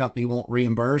insurance company won't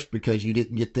reimburse because you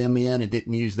didn't get them in and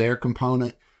didn't use their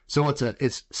component. So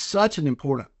it's such an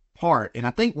important part. And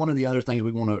I think one of the other things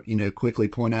we want to, quickly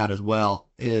point out as well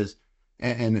is,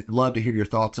 and love to hear your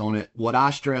thoughts on it. What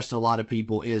I stress to a lot of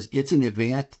people is it's an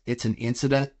event, it's an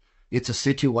incident, it's a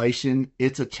situation,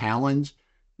 it's a challenge.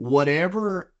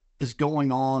 Whatever is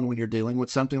going on when you're dealing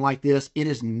with something like this, it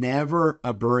is never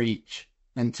a breach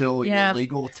until your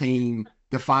legal team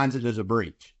defines it as a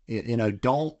breach.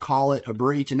 Don't call it a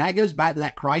breach. And that goes back to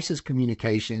that crisis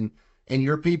communication and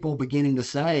your people beginning to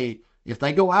say, if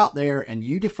they go out there and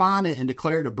you define it and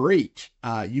declare it a breach,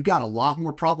 you got a lot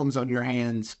more problems on your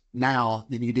hands now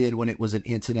than you did when it was an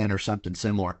incident or something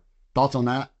similar. Thoughts on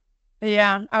that?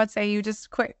 Yeah, I would say you just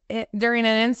quit during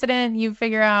an incident. You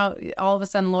figure out all of a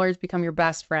sudden lawyers become your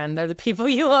best friend. They're the people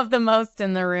you love the most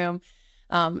in the room.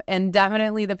 And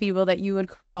definitely the people that you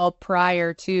would call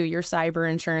prior to your cyber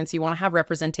insurance. You want to have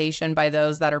representation by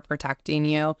those that are protecting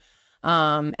you,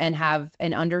 and have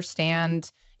and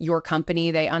understand your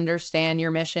company. They understand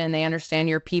your mission. They understand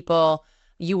your people.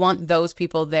 You want those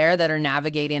people there that are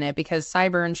navigating it, because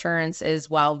cyber insurance is,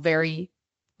 while very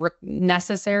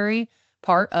necessary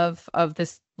part of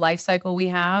this life cycle we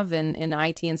have in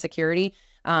IT and security,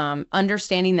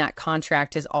 understanding that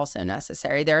contract is also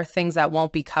necessary. There are things that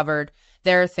won't be covered.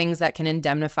 There are things that can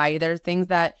indemnify you. There are things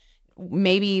that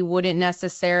maybe wouldn't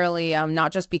necessarily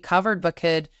not just be covered, but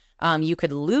you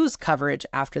could lose coverage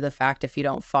after the fact if you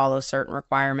don't follow certain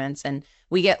requirements. And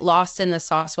we get lost in the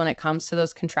sauce when it comes to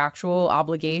those contractual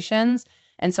obligations.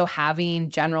 And so having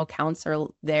general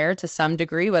counsel there to some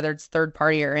degree, whether it's third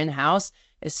party or in-house,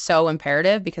 is so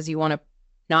imperative, because you want to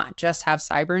not just have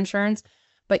cyber insurance,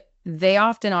 but they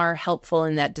often are helpful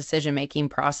in that decision-making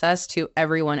process to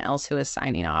everyone else who is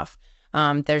signing off.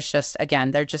 They're just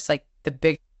like the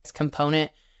biggest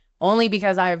component, only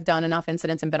because I've done enough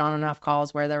incidents and been on enough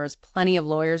calls where there was plenty of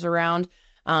lawyers around.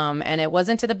 And it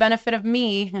wasn't to the benefit of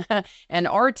me and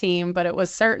our team, but it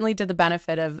was certainly to the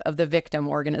benefit of the victim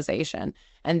organization.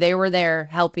 And they were there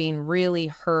helping really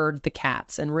herd the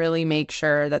cats and really make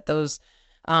sure that those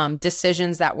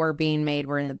decisions that were being made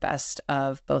were in the best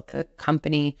of both the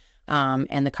company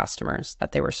and the customers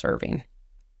that they were serving.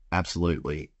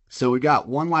 Absolutely. So we got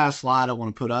one last slide I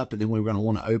want to put up, and then we're going to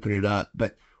want to open it up.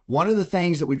 But one of the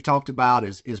things that we've talked about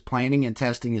is planning and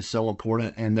testing is so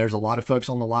important. And there's a lot of folks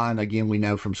on the line, again, we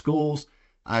know from schools.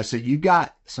 So you've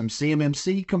got some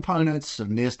CMMC components, some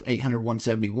NIST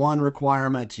 800-171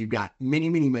 requirements. You've got many,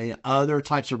 many, many other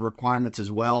types of requirements as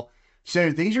well.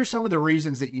 So these are some of the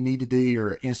reasons that you need to do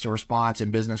your incident response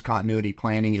and business continuity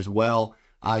planning as well.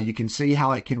 You can see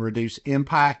how it can reduce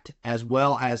impact as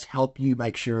well as help you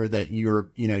make sure that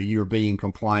you're being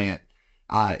compliant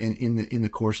in the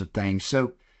course of things.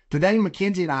 So today,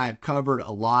 Mackenzie and I have covered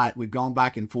a lot. We've gone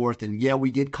back and forth, and yeah,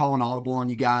 we did call an audible on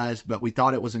you guys, but we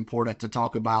thought it was important to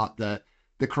talk about the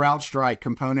CrowdStrike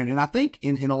component. And I think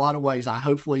in a lot of ways,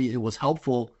 hopefully it was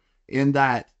helpful in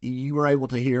that you were able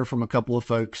to hear from a couple of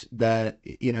folks that,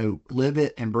 live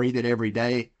it and breathe it every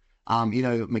day.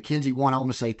 Mackenzie, I want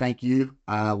to say thank you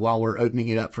while we're opening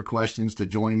it up for questions to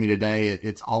join me today.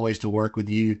 It's always to work with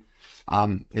you.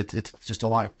 It's just a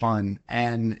lot of fun,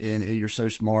 and you're so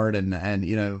smart,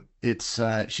 and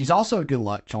she's also a good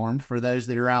luck charm for those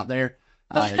that are out there.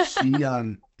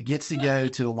 She gets to go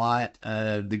to a lot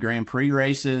of the Grand Prix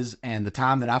races, and the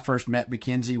time that I first met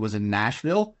Mackenzie was in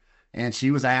Nashville, and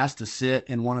she was asked to sit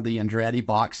in one of the Andretti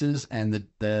boxes, and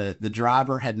the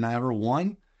driver had never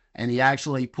won. And he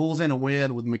actually pulls in a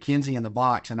win with Mackenzie in the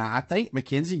box. And I think,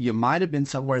 Mackenzie, you might have been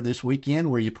somewhere this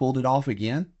weekend where you pulled it off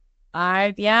again.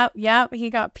 Yeah. He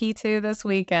got P2 this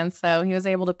weekend, so he was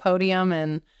able to podium,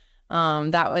 and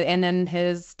and then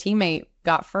his teammate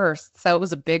got first. So it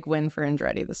was a big win for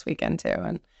Andretti this weekend too.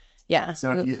 And yeah,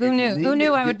 so who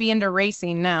knew I would be into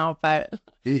racing now? But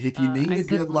if you need a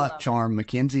good luck charm,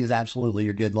 Mackenzie is absolutely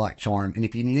your good luck charm. And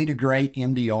if you need a great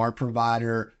MDR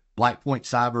provider, Blackpoint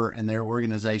Cyber and their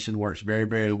organization works very,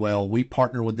 very well. We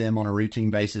partner with them on a routine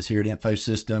basis here at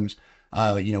InfoSystems.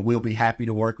 we'll be happy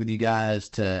to work with you guys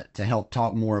to help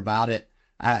talk more about it.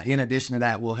 In addition to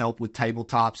that, we'll help with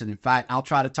tabletops. And in fact, I'll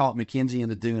try to talk Mackenzie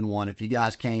into doing one. If you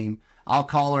guys came, I'll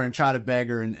call her and try to beg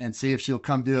her and see if she'll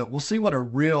come do it. We'll see what a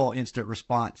real instant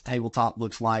response tabletop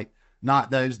looks like,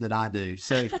 not those that I do.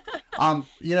 So,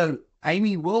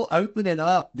 Amy, we'll open it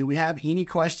up. Do we have any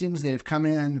questions that have come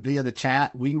in via the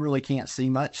chat? We really can't see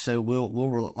much, so we'll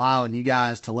rely on you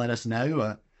guys to let us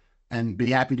know, and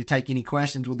be happy to take any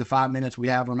questions with the 5 minutes we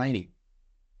have remaining.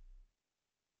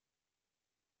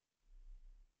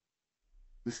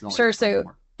 Sure. So,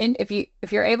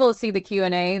 if you're able to see the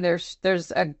Q&A, there's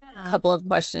a couple of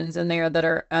questions in there that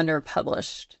are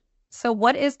underpublished. So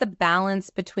what is the balance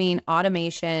between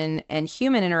automation and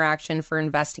human interaction for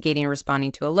investigating and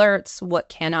responding to alerts? What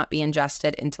cannot be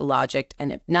ingested into logic?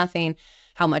 And if nothing,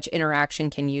 how much interaction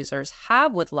can users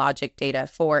have with logic data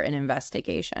for an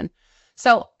investigation?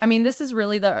 So, I mean, this is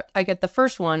really the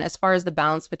first one as far as the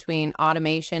balance between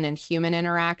automation and human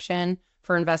interaction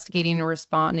for investigating and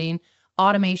responding.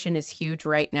 Automation is huge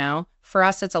right now. For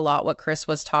us, it's a lot what Chris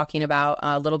was talking about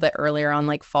a little bit earlier on,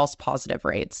 like false positive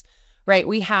rates. Right.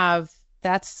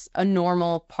 That's a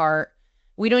normal part.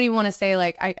 We don't even want to say,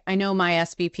 like, I know my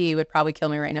SVP would probably kill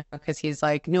me right now because he's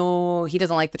like, no, he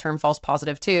doesn't like the term false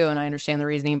positive too. And I understand the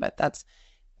reasoning, but that's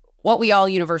what we all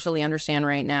universally understand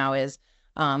right now is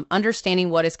understanding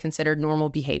what is considered normal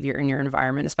behavior in your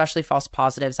environment, especially false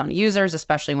positives on users,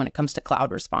 especially when it comes to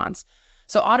cloud response.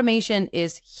 So automation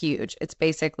is huge. It's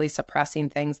basically suppressing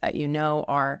things that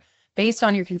are based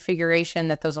on your configuration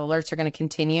that those alerts are going to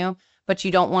continue, but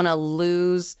you don't want to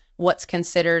lose what's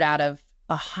considered out of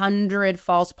 100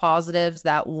 false positives,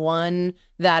 that one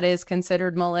that is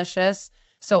considered malicious.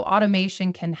 So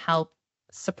automation can help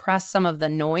suppress some of the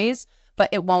noise, but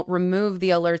it won't remove the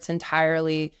alerts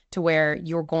entirely to where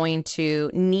you're going to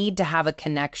need to have a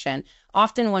connection.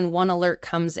 Often when one alert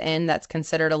comes in that's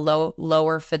considered a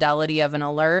lower fidelity of an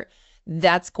alert,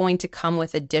 that's going to come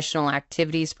with additional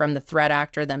activities from the threat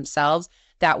actor themselves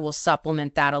that will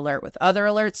supplement that alert with other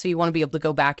alerts. So you want to be able to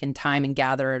go back in time and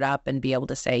gather it up and be able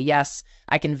to say, yes,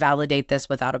 I can validate this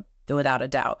without a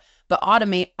doubt. But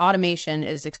automation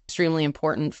is extremely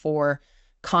important for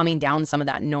calming down some of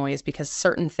that noise, because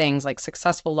certain things like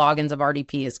successful logins of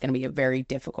RDP is going to be a very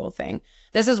difficult thing.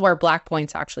 This is where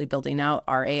Blackpoint's actually building out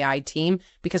our AI team,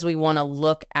 because we want to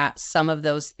look at some of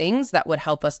those things that would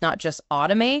help us not just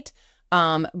automate,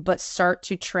 but start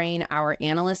to train our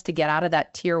analysts to get out of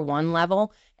that tier 1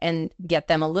 level and get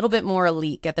them a little bit more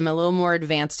elite, get them a little more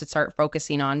advanced to start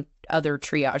focusing on other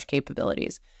triage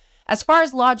capabilities. As far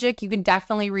as logic, you can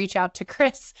definitely reach out to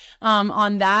Chris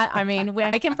on that. I mean,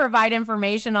 I can provide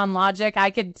information on logic. I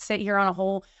could sit here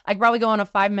on I'd probably go on a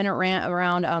 5-minute rant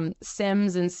around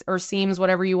SIMs or SIEMs,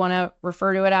 whatever you want to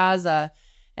refer to it as,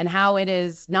 and how it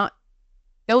is not,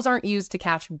 those aren't used to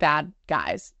catch bad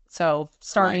guys. So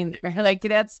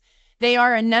they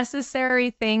are a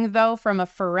necessary thing, though, from a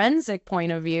forensic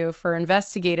point of view. For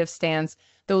investigative stance,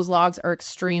 those logs are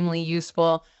extremely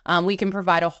useful. We can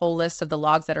provide a whole list of the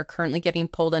logs that are currently getting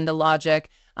pulled into Logic.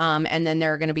 And then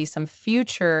there are going to be some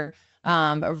future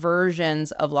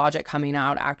versions of Logic coming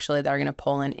out, actually, that are going to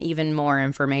pull in even more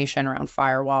information around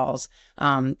firewalls.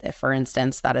 If, for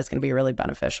instance, that is going to be really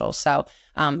beneficial. So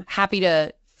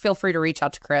feel free to reach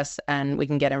out to Chris and we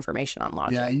can get information on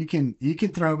Logic. Yeah, you can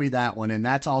throw me that one. And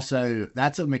that's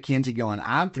a Mackenzie going,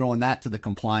 I'm throwing that to the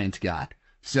compliance guy.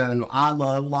 So I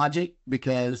love Logic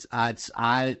because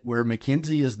where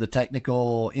Mackenzie is the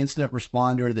technical incident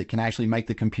responder that can actually make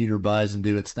the computer buzz and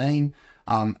do its thing.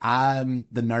 I'm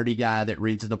the nerdy guy that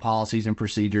reads the policies and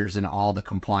procedures and all the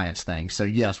compliance things. So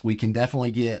yes, we can definitely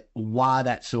get why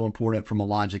that's so important from a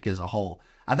Logic as a whole.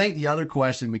 I think the other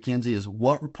question, Mackenzie, is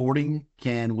what reporting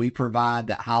can we provide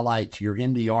that highlights your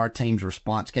MDR team's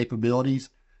response capabilities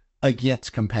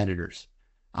against competitors?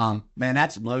 Man,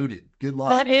 that's loaded. Good luck.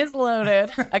 That is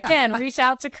loaded. Again, reach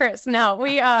out to Chris. No,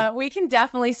 we can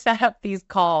definitely set up these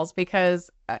calls because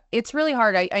it's really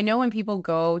hard. I know when people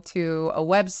go to a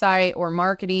website or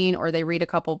marketing, or they read a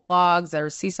couple blogs or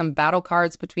see some battle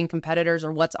cards between competitors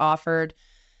or what's offered,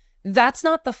 that's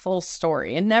not the full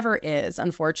story. It never is,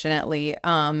 unfortunately,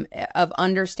 of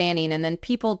understanding. And then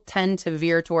people tend to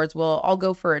veer towards, well, I'll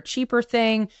go for a cheaper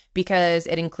thing because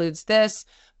it includes this.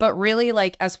 But really,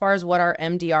 like, as far as what our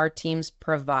MDR teams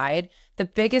provide, the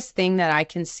biggest thing that I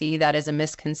can see that is a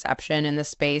misconception in the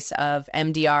space of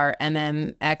MDR,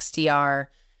 XDR,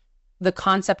 the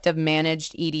concept of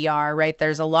managed EDR, right?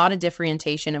 There's a lot of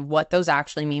differentiation of what those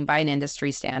actually mean by an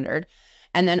industry standard.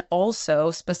 And then also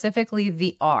specifically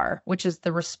the R, which is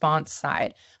the response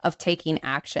side of taking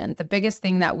action. The biggest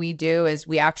thing that we do is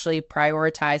we actually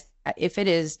prioritize, if it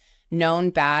is known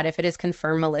bad, if it is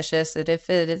confirmed malicious, that if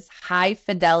it is high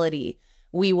fidelity,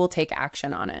 we will take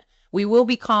action on it. We will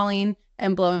be calling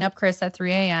and blowing up Chris at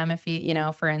 3 a.m. if he,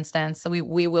 for instance. So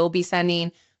we will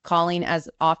be calling as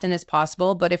often as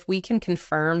possible. But if we can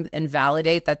confirm and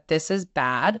validate that this is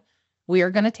bad, we are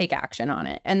going to take action on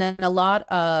it. And then a lot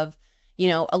of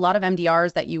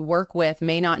MDRs that you work with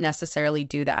may not necessarily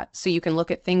do that. So you can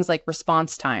look at things like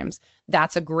response times.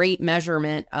 That's a great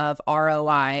measurement of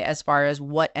ROI as far as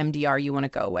what MDR you want to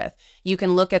go with. You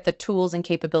can look at the tools and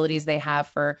capabilities they have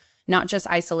for not just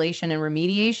isolation and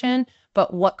remediation,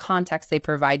 but what context they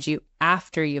provide you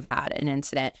after you've had an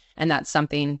incident. And that's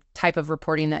type of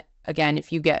reporting that, again,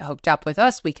 if you get hooked up with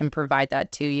us, we can provide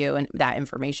that to you and that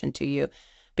information to you,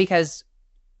 because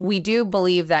we do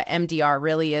believe that MDR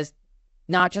really is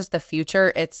not just the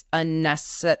future, it's a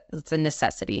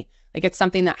necessity. Like, it's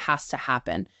something that has to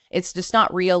happen. It's just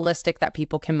not realistic that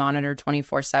people can monitor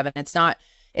 24/7.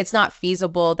 It's not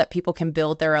feasible that people can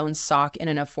build their own SOC in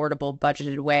an affordable,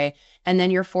 budgeted way. And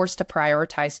then you're forced to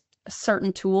prioritize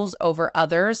certain tools over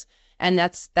others. And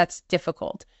that's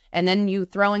difficult. And then you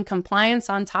throw in compliance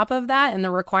on top of that and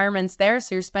the requirements there.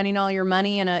 So you're spending all your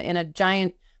money in a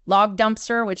giant log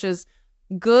dumpster, which is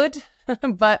good,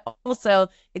 but also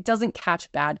it doesn't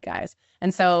catch bad guys.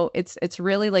 And so it's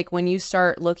really like, when you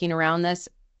start looking around this,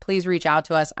 please reach out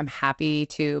to us. I'm happy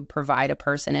to provide a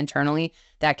person internally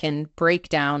that can break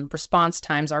down response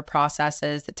times, our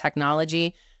processes, the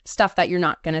technology, stuff that you're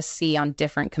not going to see on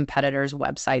different competitors'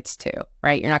 websites too,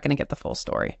 right? You're not going to get the full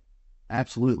story.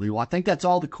 Absolutely. Well, I think that's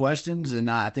all the questions, and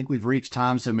I think we've reached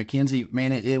time. So, Mackenzie,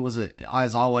 man, it was,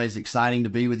 as always, exciting to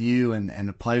be with you, and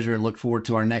a pleasure, and look forward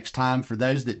to our next time. For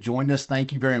those that joined us,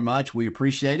 thank you very much. We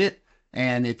appreciate it.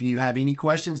 And if you have any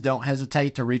questions, don't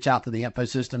hesitate to reach out to the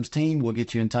InfoSystems team. We'll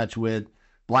get you in touch with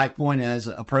Blackpoint as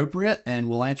appropriate, and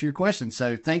we'll answer your questions.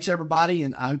 So thanks, everybody,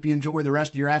 and I hope you enjoy the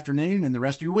rest of your afternoon and the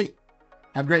rest of your week.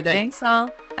 Have a great day. Thanks, all.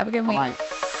 Have a good week.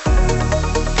 Bye.